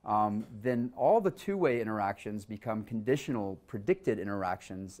 then all the two-way interactions become conditional predicted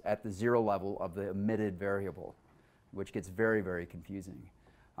interactions at the 0 level of the omitted variable, which gets very, very confusing.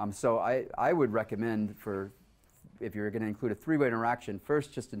 So I would recommend if you're going to include a three-way interaction,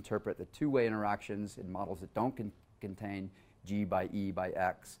 first just interpret the two-way interactions in models that don't contain G by E by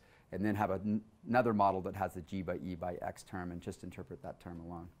X, and then have another model that has the G by E by X term, and just interpret that term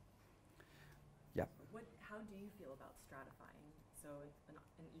alone. Yeah? How do you feel about stratifying? So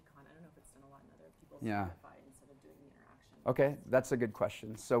in econ, I don't know if it's done a lot in other people stratify instead of doing the interaction. Okay, that's a good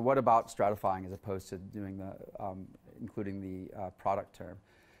question. So what about stratifying as opposed to doing including the product term?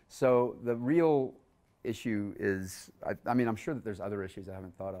 So the real issue is, I'm sure that there's other issues I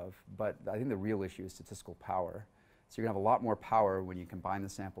haven't thought of, but I think the real issue is statistical power. So you're going to have a lot more power when you combine the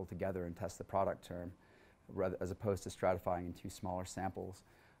sample together and test the product term, as opposed to stratifying in two smaller samples.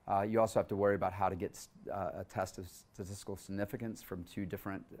 You also have to worry about how to get a test of statistical significance from two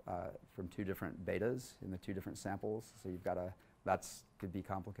different betas in the two different samples. So you've got that could be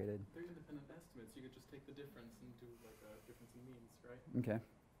complicated. They're independent estimates. You could just take the difference and do like a difference in means, right? Okay.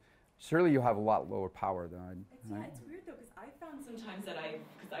 Surely you have a lot lower power than I. Yeah, it's weird though, because I've found sometimes that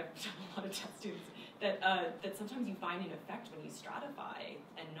because I've done a lot of test students, that sometimes you find an effect when you stratify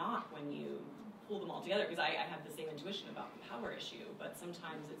and not when you pull them all together. Because I have the same intuition about the power issue, but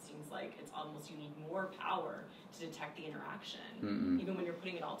sometimes it seems like it's almost you need more power to detect the interaction, even when you're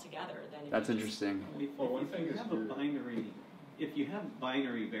putting it all together. Then that's interesting. If you have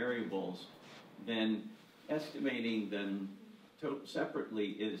binary variables, then estimating them separately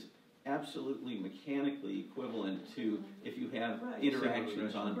is absolutely mechanically equivalent to if you have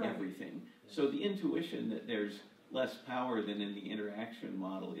interactions on everything. So the intuition that there's less power than in the interaction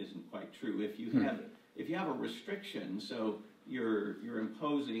model isn't quite true. If you have a restriction, so you're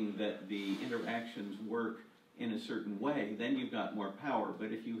imposing that the interactions work in a certain way, then you've got more power.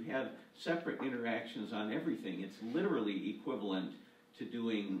 But if you have separate interactions on everything, it's literally equivalent to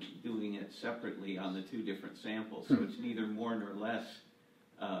doing it separately on the two different samples. So it's neither more nor less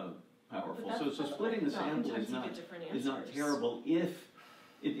powerful. So splitting the sample is not terrible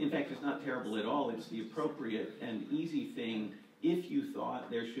in fact, it's not terrible at all. It's the appropriate and easy thing if you thought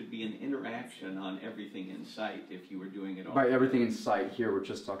there should be an interaction on everything in sight if you were doing it all. By everything in sight here, we're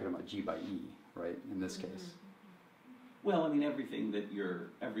just talking about G by E, right, in this case. Well, I mean, everything that you're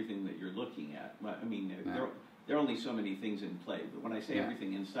looking at. I mean, there are only so many things in play. But when I say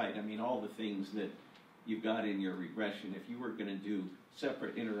everything in sight, I mean all the things that you've got in your regression. If you were going to do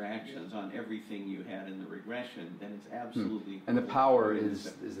separate interactions on everything you had in the regression, then it's absolutely and the power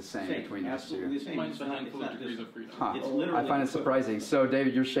is the same between these two. Absolutely the same. Mine's a handful of degrees of freedom. It's literally I find it surprising. So,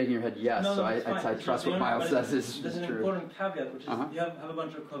 David, you're shaking your head yes, No, so it's fine. I trust what Miles says is There's an true. important caveat, which is you have a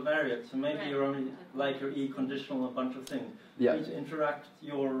bunch of covariates, so maybe you're only like your E conditional a bunch of things. Yeah. You need to interact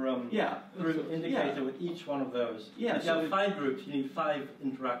your group indicator with each one of those. Yeah, if you have 5 groups, you need 5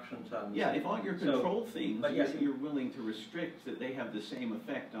 interaction terms. Yeah, if all your control things, but yes, you're willing to restrict that they have the same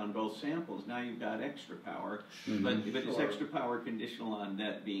effect on both samples, now you've got extra power. But it's extra power conditional on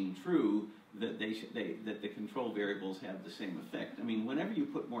that being true, that that the control variables have the same effect. I mean, whenever you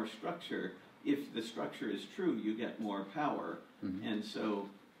put more structure, if the structure is true, you get more power. And so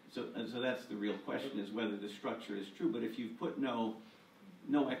that's the real question, is whether the structure is true. But if you put no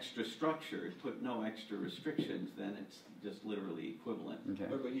extra structure, put no extra restrictions, then it's just literally equivalent. Okay.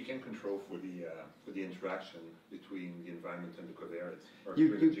 But you can control for the interaction between the environment and the covariates. Or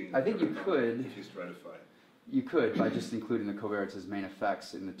between the gene I think you and the could. if you stratify. You could by just including the covariates as main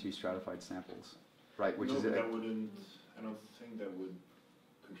effects in the 2 stratified samples, right? Which is but that wouldn't. I don't think that would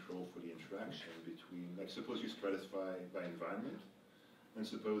control for the interaction between. Like, suppose you stratify by environment, and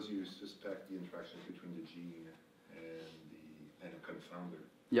suppose you suspect the interaction between the gene and a confounder.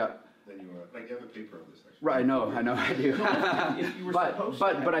 Yeah. Then you are like, you have a paper on this actually. Right, I know, I do. If you were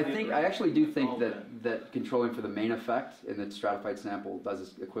but I actually do think that controlling for the main effect in the stratified sample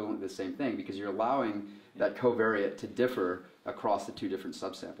does equivalent to the same thing, because you're allowing that covariate to differ across the 2 different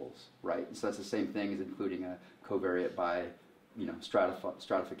subsamples, right? So that's the same thing as including a covariate by,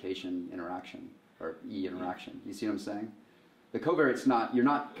 stratification interaction or E interaction. You see what I'm saying? The covariate's not, you're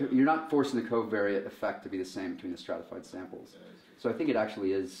not forcing the covariate effect to be the same between the stratified samples. So I think it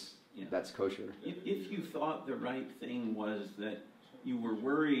actually is, that's kosher. If you thought the right thing was that you were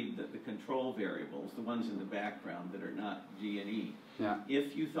worried that the control variables, the ones in the background that are not G and E,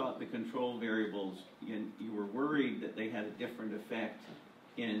 if you thought the control variables, you were worried that they had a different effect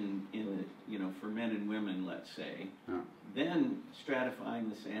in for men and women, let's say, then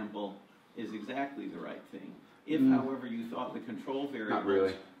stratifying the sample is exactly the right thing. If, however, you thought the control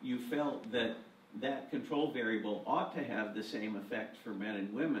variables, you felt that control variable ought to have the same effect for men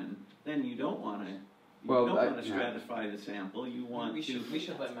and women, then you don't want to. You don't want to stratify the sample. You want we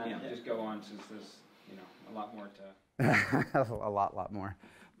should let Matt just go on, since there's a lot more to. a lot more.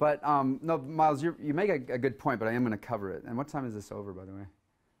 But no, Miles, you make a good point, but I am going to cover it. And what time is this over, by the way?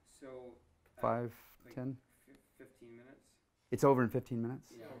 So 5, like 10? 15 minutes. It's over in 15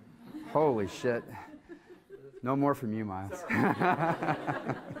 minutes? Yeah. Holy shit. No more from you, Miles.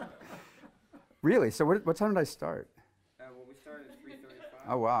 Really? So what time did I start? Well, we started at 3:35.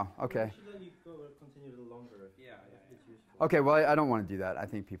 Oh, wow. Okay. We should let you go continue a little longer. Yeah. It's useful. Okay, well, I don't want to do that. I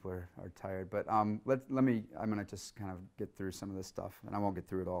think people are tired. But I'm going to just kind of get through some of this stuff, and I won't get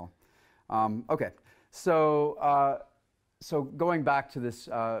through it all. Okay, so going back to this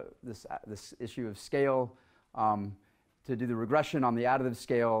issue of scale, to do the regression on the additive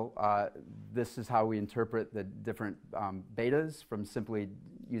scale, this is how we interpret the different betas from simply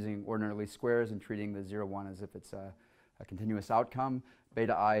using ordinary least squares and treating the 0, 1 as if it's a continuous outcome.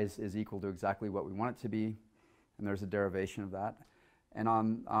 Beta I is equal to exactly what we want it to be, and there's a derivation of that. And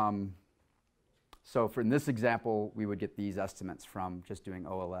so in this example, we would get these estimates from just doing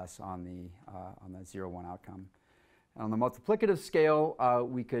OLS on the 0, 1 outcome. And on the multiplicative scale,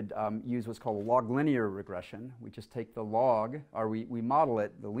 we could use what's called a log linear regression. We just take the log, or we model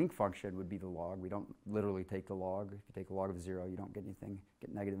it. The link function would be the log. We don't literally take the log. If you take a log of 0, you don't get anything,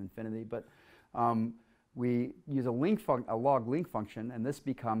 get negative infinity. But we use a log link function, and this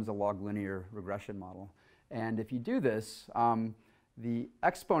becomes a log linear regression model. And if you do this, the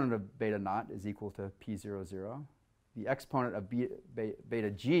exponent of beta naught is equal to p0, 0. The exponent of beta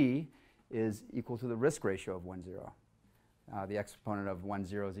g is equal to the risk ratio of 1, 0. The exponent of 1,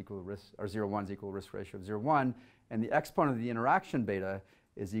 0 is equal to risk, or 0, 1 is equal to risk ratio of 0, 1. And the exponent of the interaction beta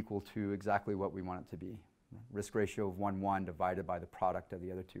is equal to exactly what we want it to be. Risk ratio of 1, 1 divided by the product of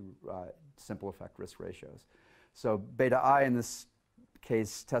the other 2 simple effect risk ratios. So beta I in this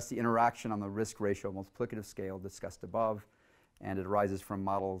case tests the interaction on the risk ratio multiplicative scale discussed above, and it arises from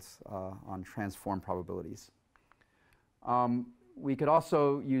models on transform probabilities. We could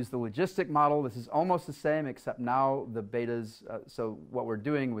also use the logistic model. This is almost the same, except now the betas, so what we're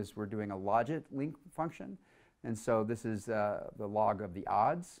doing was we're doing a logit link function. And so this is the log of the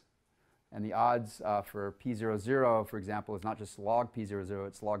odds. And the odds for P00, for example, is not just log P00,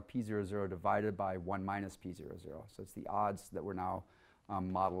 it's log P00 divided by 1 minus P00. So it's the odds that we're now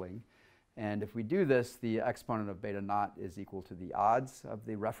modeling. And if we do this, the exponent of beta naught is equal to the odds of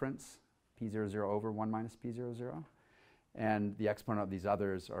the reference, P00 over 1 minus P00. And the exponent of these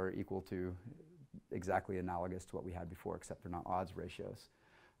others are equal to exactly analogous to what we had before, except they're not odds ratios.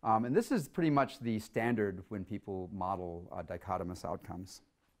 And this is pretty much the standard when people model dichotomous outcomes.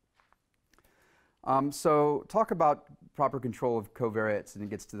 So talk about proper control of covariates, and it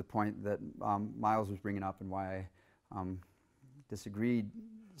gets to the point that Miles was bringing up and why I disagreed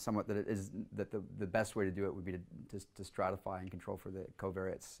somewhat that the best way to do it would be to stratify and control for the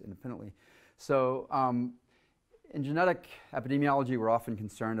covariates independently. So in genetic epidemiology, we're often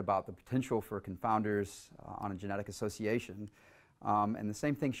concerned about the potential for confounders on a genetic association. And the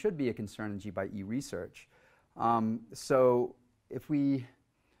same thing should be a concern in G by E research. So if we,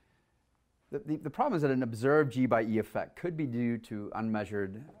 the problem is that an observed G by E effect could be due to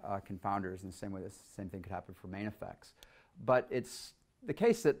unmeasured confounders in the same way the same thing could happen for main effects. But it's the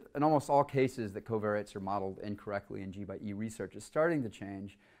case that in almost all cases that covariates are modeled incorrectly in G by E research is starting to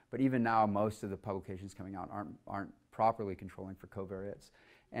change. But even now, most of the publications coming out aren't properly controlling for covariates.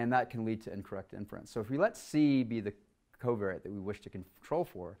 And that can lead to incorrect inference. So if we let C be the covariate that we wish to control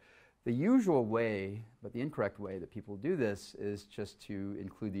for, the usual way, but the incorrect way that people do this is just to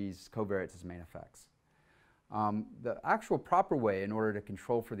include these covariates as main effects. The actual proper way in order to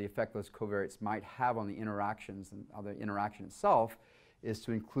control for the effect those covariates might have on the interactions and on the interaction itself is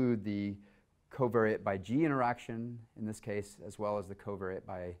to include the covariate by G interaction, in this case, as well as the covariate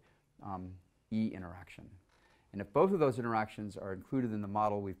by E interaction. And if both of those interactions are included in the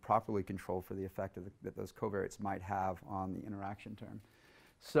model, we've properly controlled for the effect that those covariates might have on the interaction term.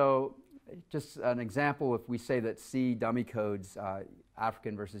 So just an example, if we say that C dummy codes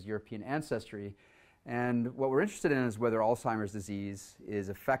African versus European ancestry, and what we're interested in is whether Alzheimer's disease is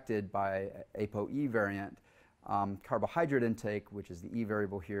affected by ApoE variant, carbohydrate intake, which is the E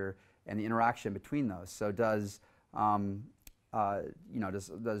variable here, and the interaction between those. So does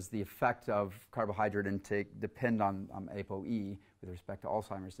does the effect of carbohydrate intake depend on ApoE with respect to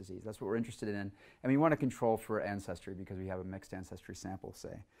Alzheimer's disease? That's what we're interested in. And we want to control for ancestry because we have a mixed ancestry sample,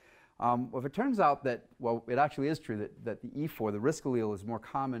 say. Well, if it turns out that, well, it actually is true that the E4, the risk allele, is more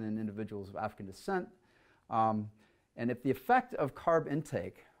common in individuals of African descent, and if the effect of carb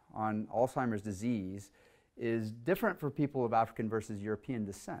intake on Alzheimer's disease is different for people of African versus European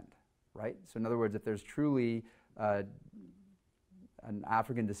descent, right? So in other words, if there's truly an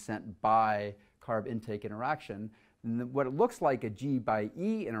African descent by carb intake interaction, then what it looks like a G by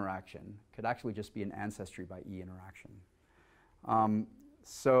E interaction could actually just be an ancestry by E interaction.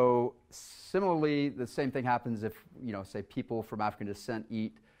 So similarly, the same thing happens if, say people from African descent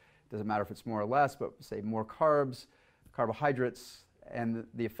eat, doesn't matter if it's more or less, but say more carbs, carbohydrates, and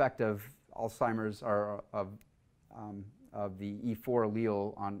the effect of Alzheimer's or of the E4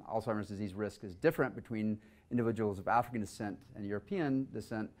 allele on Alzheimer's disease risk is different between individuals of African descent and European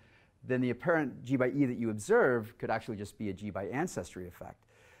descent, then the apparent G by E that you observe could actually just be a G by ancestry effect.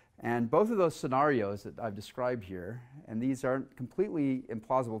 And both of those scenarios that I've described here, and these aren't completely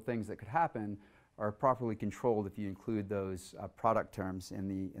implausible things that could happen, are properly controlled if you include those product terms in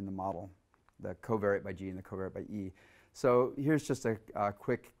the model, the covariate by G and the covariate by E. So here's just a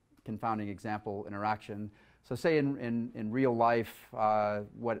quick confounding example interaction. So say in real life,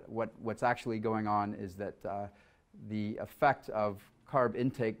 what's actually going on is that the effect of carb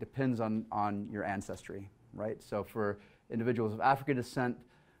intake depends on your ancestry, right? So for individuals of African descent,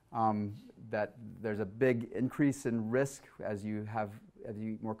 that there's a big increase in risk as you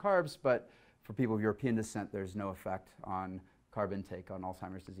eat more carbs, but for people of European descent, there's no effect on carb intake on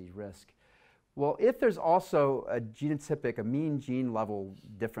Alzheimer's disease risk. Well, if there's also a genotypic, a mean gene level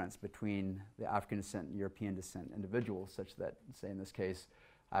difference between the African descent and European descent individuals, such that, say in this case,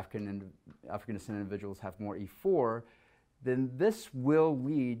 African descent individuals have more E4, then this will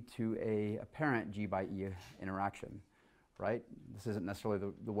lead to a apparent G by E interaction, right? This isn't necessarily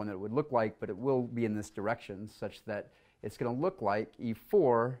the one that it would look like, but it will be in this direction, such that it's going to look like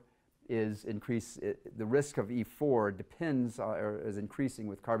E4 is the risk of E4 depends or is increasing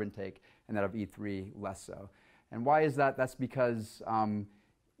with carb intake, and that of E3 less so. And why is that? That's because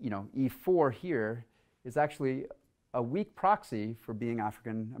E4 here is actually a weak proxy for being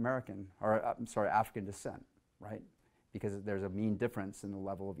African American, or I'm sorry, African descent, right? Because there's a mean difference in the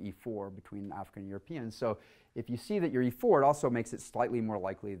level of E4 between African and Europeans. So if you see that you're E4, it also makes it slightly more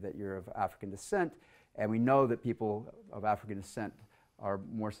likely that you're of African descent. And we know that people of African descent are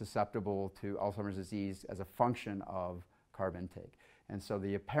more susceptible to Alzheimer's disease as a function of carb intake. And so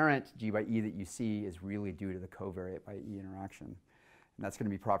the apparent G by E that you see is really due to the covariate by E interaction. And that's going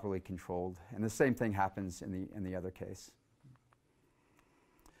to be properly controlled. And the same thing happens in the other case.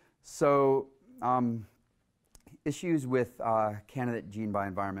 So issues with candidate gene by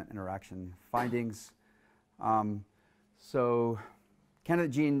environment interaction findings. So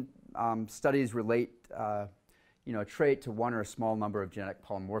candidate gene studies relate a trait to one or a small number of genetic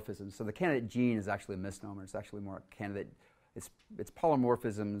polymorphisms. So the candidate gene is actually a misnomer. It's actually more candidate. It's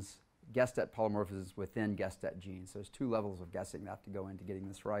polymorphisms, guessed at polymorphisms within guessed at genes. So there's two levels of guessing that have to go into getting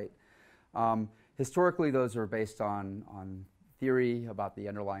this right. Historically, those are based on theory about the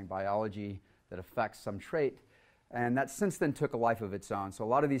underlying biology that affects some trait. And that since then took a life of its own. So a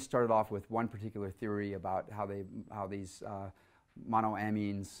lot of these started off with one particular theory about how these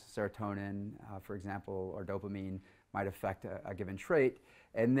monoamines, serotonin, for example, or dopamine, might affect a given trait.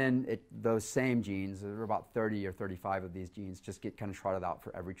 And then those same genes, there are about 30 or 35 of these genes, just get kind of trotted out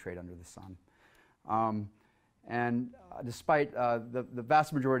for every trait under the sun. Despite the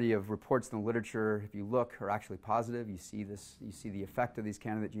vast majority of reports in the literature, if you look, are actually positive. You see the effect of these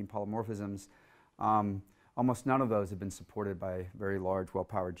candidate gene polymorphisms. Almost none of those have been supported by very large,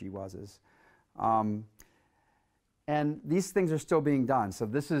 well-powered GWASs. And these things are still being done. So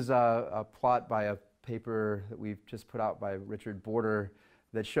this is a plot by a paper that we've just put out by Richard Border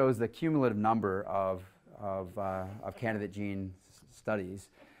that shows the cumulative number of candidate gene studies.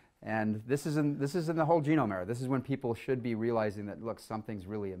 And this is in the whole genome era. This is when people should be realizing that, look, something's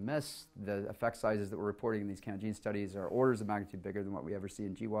really amiss. The effect sizes that we're reporting in these candidate gene studies are orders of magnitude bigger than what we ever see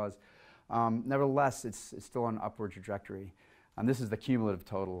in GWAS. Nevertheless, it's still on an upward trajectory. And this is the cumulative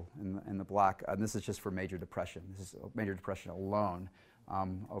total in the black. And this is just for major depression. This is major depression alone.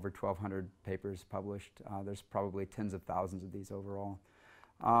 Over 1,200 papers published. There's probably tens of thousands of these overall.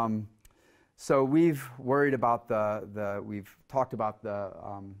 So we've worried about we've talked about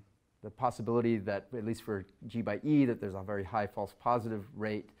the possibility that, at least for G by E, that there's a very high false positive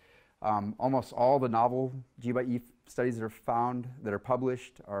rate. Almost all the novel G by E studies that are found, that are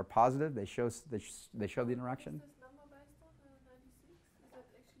published, are positive. They show the interaction.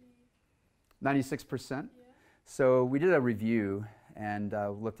 96%. Yeah. So we did a review and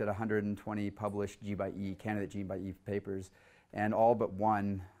looked at 120 published G by E, candidate G by E papers, and all but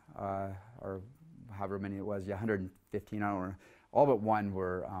one, or however many it was, 115, I don't know, all but one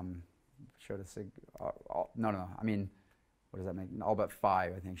were, showed a I mean, what does that make? All but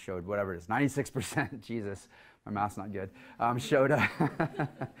 5, I think, showed whatever it is, 96%, Jesus, my math's not good, showed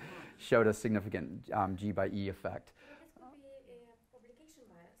a significant G by E effect.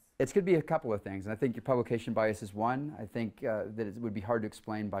 It could be a couple of things, and I think your publication bias is one. I think that it would be hard to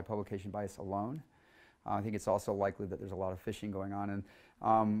explain by publication bias alone. I think it's also likely that there's a lot of phishing going on.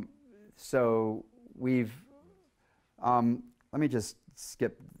 And so we've, let me just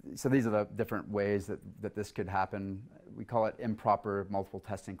skip. So these are the different ways that this could happen. We call it improper multiple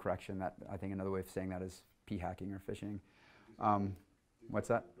testing correction. That, I think another way of saying that is p-hacking or phishing. What's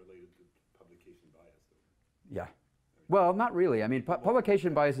that? Related to publication bias, though. Yeah. Well, not really. I mean,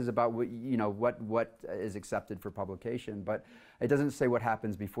 publication bias is about what is accepted for publication, but it doesn't say what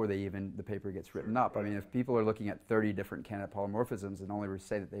happens before the paper gets written up. I mean, if people are looking at 30 different candidate polymorphisms and only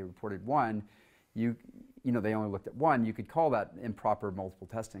say that they reported one, they only looked at one, you could call that improper multiple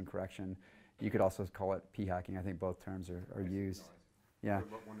testing correction. You could also call it p-hacking. I think both terms are used. Yeah.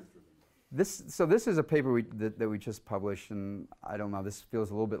 So this is a paper that we just published, and I don't know, this feels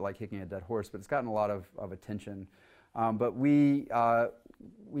a little bit like kicking a dead horse, but it's gotten a lot of attention. But we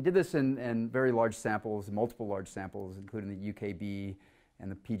did this in very large samples, multiple large samples, including the UKB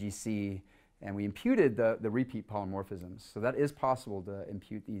and the PGC, and we imputed the repeat polymorphisms. So that is possible to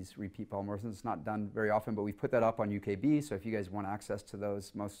impute these repeat polymorphisms. It's not done very often, but we put that up on UKB, so if you guys want access to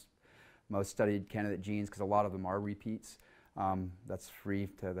those most studied candidate genes, because a lot of them are repeats, that's free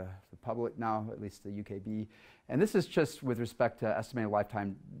to the public now, at least the UKB. And this is just with respect to estimated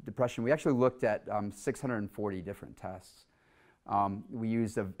lifetime depression. We actually looked at 640 different tests. We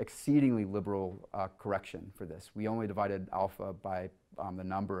used an exceedingly liberal correction for this. We only divided alpha by the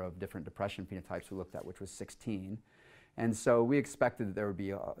number of different depression phenotypes we looked at, which was 16. And so we expected that there would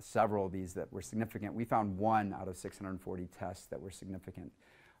be several of these that were significant. We found one out of 640 tests that were significant.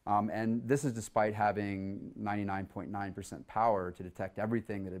 And this is despite having 99.9% power to detect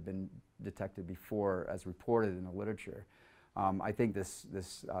everything that had been detected before as reported in the literature. I think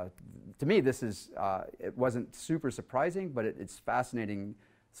to me, this is, it wasn't super surprising, but it's fascinating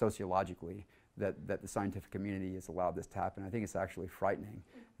sociologically that the scientific community has allowed this to happen. I think it's actually frightening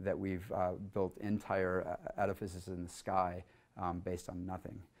that we've built entire edifices in the sky based on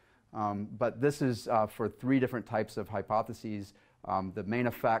nothing. But this is for 3 different types of hypotheses. The main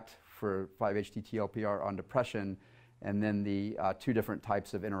effect for 5-HT-TLPR on depression, and then the 2 different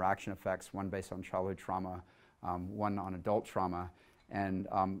types of interaction effects, one based on childhood trauma, one on adult trauma, and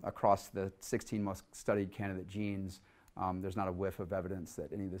across the 16 most studied candidate genes, there's not a whiff of evidence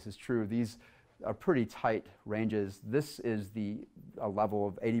that any of this is true. These are pretty tight ranges. This is a level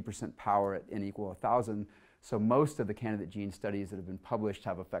of 80% power at n equal 1,000. So most of the candidate gene studies that have been published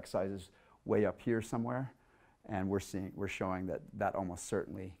have effect sizes way up here somewhere. And we're showing that almost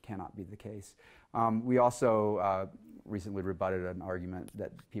certainly cannot be the case. We also recently rebutted an argument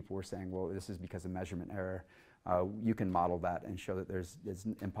that people were saying, well, this is because of measurement error. You can model that and show that it's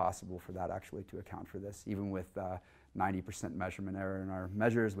impossible for that actually to account for this. Even with 90% measurement error in our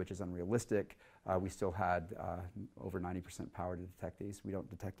measures, which is unrealistic, we still had over 90% power to detect these. We don't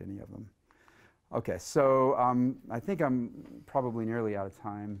detect any of them. Okay, so I think I'm probably nearly out of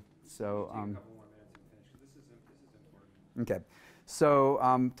time. So. Take a couple more minutes and finish, 'cause this is important. Okay,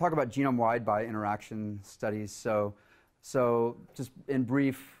 so talk about genome-wide by interaction studies. So just in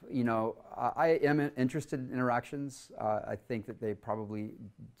brief, I am interested in interactions. I think that they probably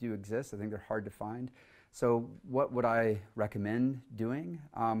do exist. I think they're hard to find. So what would I recommend doing?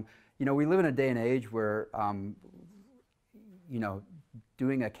 We live in a day and age where,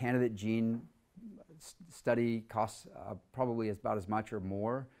 doing a candidate gene study costs probably about as much or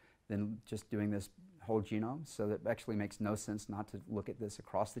more than just doing this whole genome. So that actually makes no sense not to look at this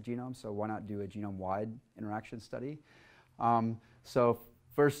across the genome. So why not do a genome-wide interaction study? So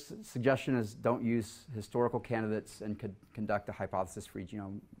first suggestion is don't use historical candidates and conduct a hypothesis-free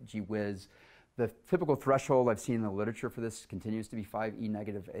genome gWiz. The typical threshold I've seen in the literature for this continues to be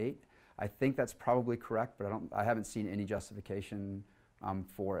 5e-8. I think that's probably correct, but I haven't seen any justification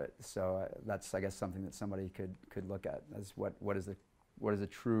for it. So that's, I guess, something that somebody could look at as what is a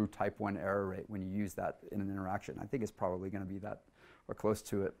true type 1 error rate when you use that in an interaction. I think it's probably going to be that or close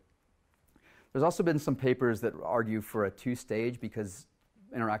to it. There's also been some papers that argue for a 2-stage, because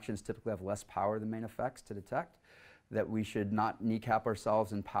interactions typically have less power than main effects to detect, that we should not kneecap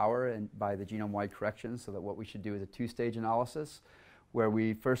ourselves in power by the genome-wide corrections, so that what we should do is a 2-stage analysis, where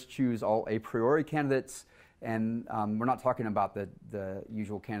we first choose all a priori candidates, and we're not talking about the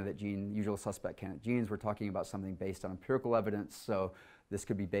usual suspect candidate genes. We're talking about something based on empirical evidence. So this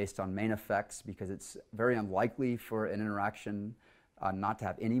could be based on main effects, because it's very unlikely for an interaction not to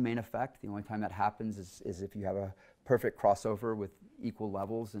have any main effect. The only time that happens is if you have a perfect crossover with equal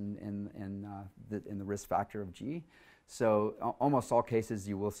levels in the risk factor of G. So almost all cases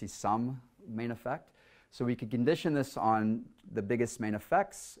you will see some main effect. So we could condition this on the biggest main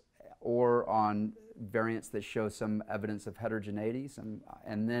effects or on variants that show some evidence of heterogeneities,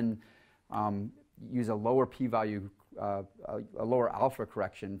 and then use a lower p-value, a lower alpha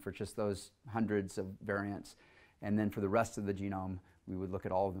correction for just those hundreds of variants. And then for the rest of the genome, we would look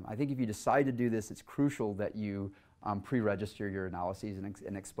at all of them. I think if you decide to do this, it's crucial that you pre-register your analyses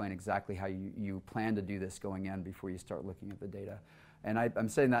and explain exactly how you plan to do this going in before you start looking at the data. And I'm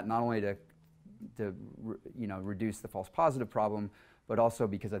saying that not only to reduce the false positive problem, but also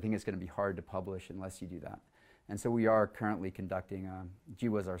because I think it's going to be hard to publish unless you do that. And so we are currently conducting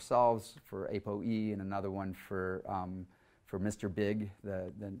gWiz ourselves for ApoE, and another one for Mr. Big.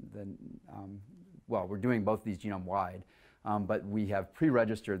 Well, we're doing both of these genome-wide. But we have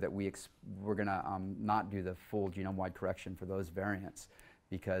pre-registered that we're going to not do the full genome-wide correction for those variants,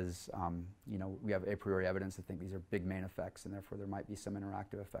 because we have a priori evidence to think these are big main effects, and therefore there might be some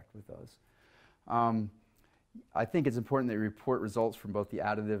interactive effect with those. I think it's important that you report results from both the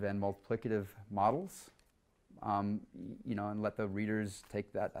additive and multiplicative models, and let the readers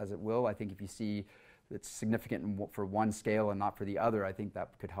take that as it will. I think if you see it's significant for one scale and not for the other, I think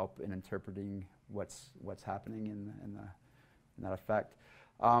that could help in interpreting what's happening in that effect.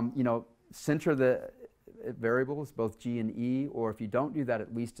 Center the variables, both G and E, or if you don't do that,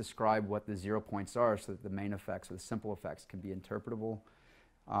 at least describe what the 0 points are so that the main effects or the simple effects can be interpretable.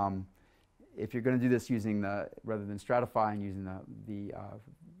 If you're going to do this rather than stratifying, using the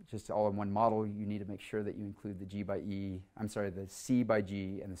just all-in-one model, you need to make sure that you include the the C by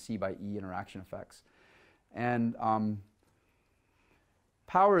G and the C by E interaction effects. And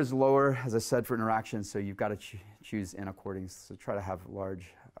Power is lower, as I said, for interaction, so you've got to choose n according, so try to have large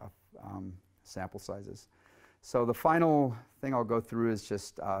sample sizes. So the final thing I'll go through is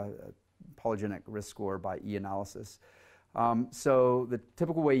just polygenic risk score by E analysis. So the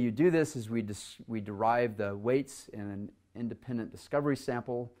typical way you do this is we derive the weights in an independent discovery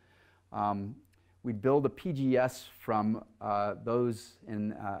sample. We build a PGS from those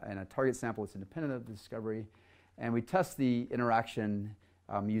in a target sample that's independent of the discovery, and we test the interaction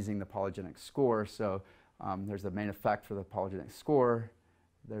using the polygenic score. So there's the main effect for the polygenic score.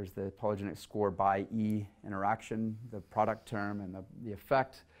 There's the polygenic score by E interaction, the product term, and the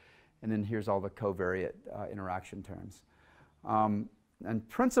effect. And then here's all the covariate interaction terms. In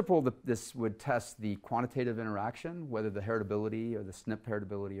principle, this would test the quantitative interaction, whether the heritability or the SNP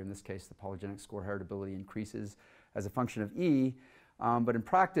heritability, or in this case the polygenic score heritability, increases as a function of E. But in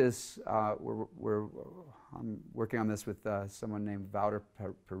practice, I'm working on this with someone named Wouter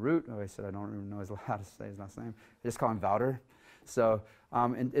Perut. Oh, I said I don't even know how to say his last name. I just call him Wouter. So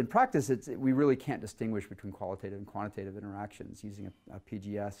in practice, we really can't distinguish between qualitative and quantitative interactions using a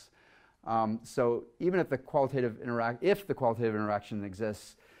PGS. So even if the qualitative interaction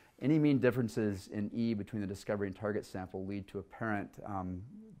exists, any mean differences in E between the discovery and target sample lead to apparent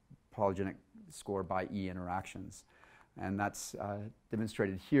polygenic score by E interactions. And that's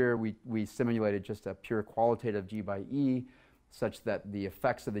demonstrated here. We simulated just a pure qualitative G by E such that the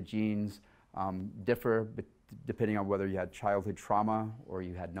effects of the genes differ depending on whether you had childhood trauma or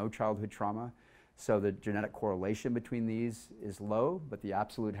you had no childhood trauma. So the genetic correlation between these is low, but the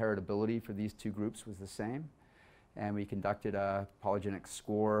absolute heritability for these two groups was the same. And we conducted a polygenic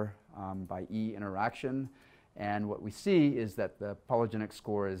score by E interaction. And what we see is that the polygenic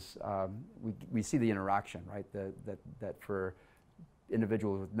score is, we see the interaction, right? That for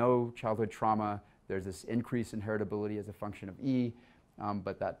individuals with no childhood trauma, there's this increase in heritability as a function of E,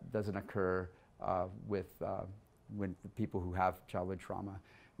 but that doesn't occur with the people who have childhood trauma.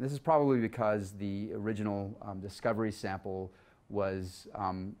 And this is probably because the original discovery sample was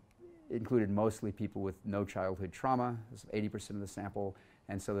included mostly people with no childhood trauma. It's 80% of the sample.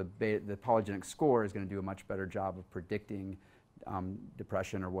 And so the polygenic score is going to do a much better job of predicting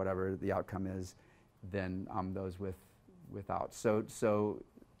depression or whatever the outcome is than those without.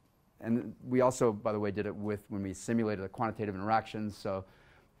 And we also, by the way, did it when we simulated the quantitative interactions. So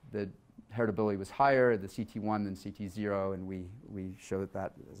the heritability was higher, the CT1 than CT0, and we show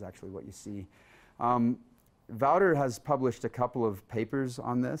that is actually what you see. Wouter has published a couple of papers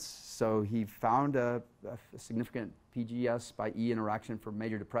on this. So he found a significant PGS by E interaction for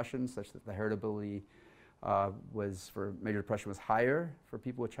major depression, such that the heritability for major depression was higher for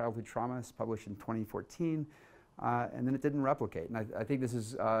people with childhood trauma. It's published in 2014, and then it didn't replicate. And I think this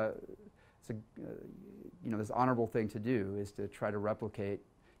is this honorable thing to do, is to try to replicate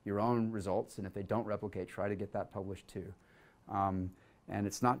your own results, and if they don't replicate, try to get that published too. And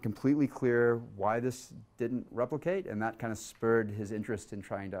it's not completely clear why this didn't replicate, and that kind of spurred his interest in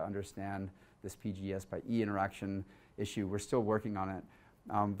trying to understand this PGS by E interaction issue. We're still working on it.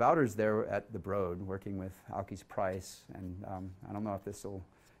 Wouter's there at the Broad working with Alkes Price, and I don't know if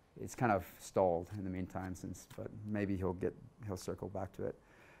it's kind of stalled in the meantime, but maybe he'll circle back to it.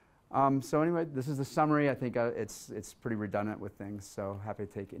 So anyway, this is the summary. I think it's pretty redundant with things, so happy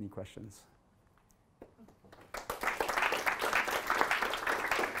to take any questions.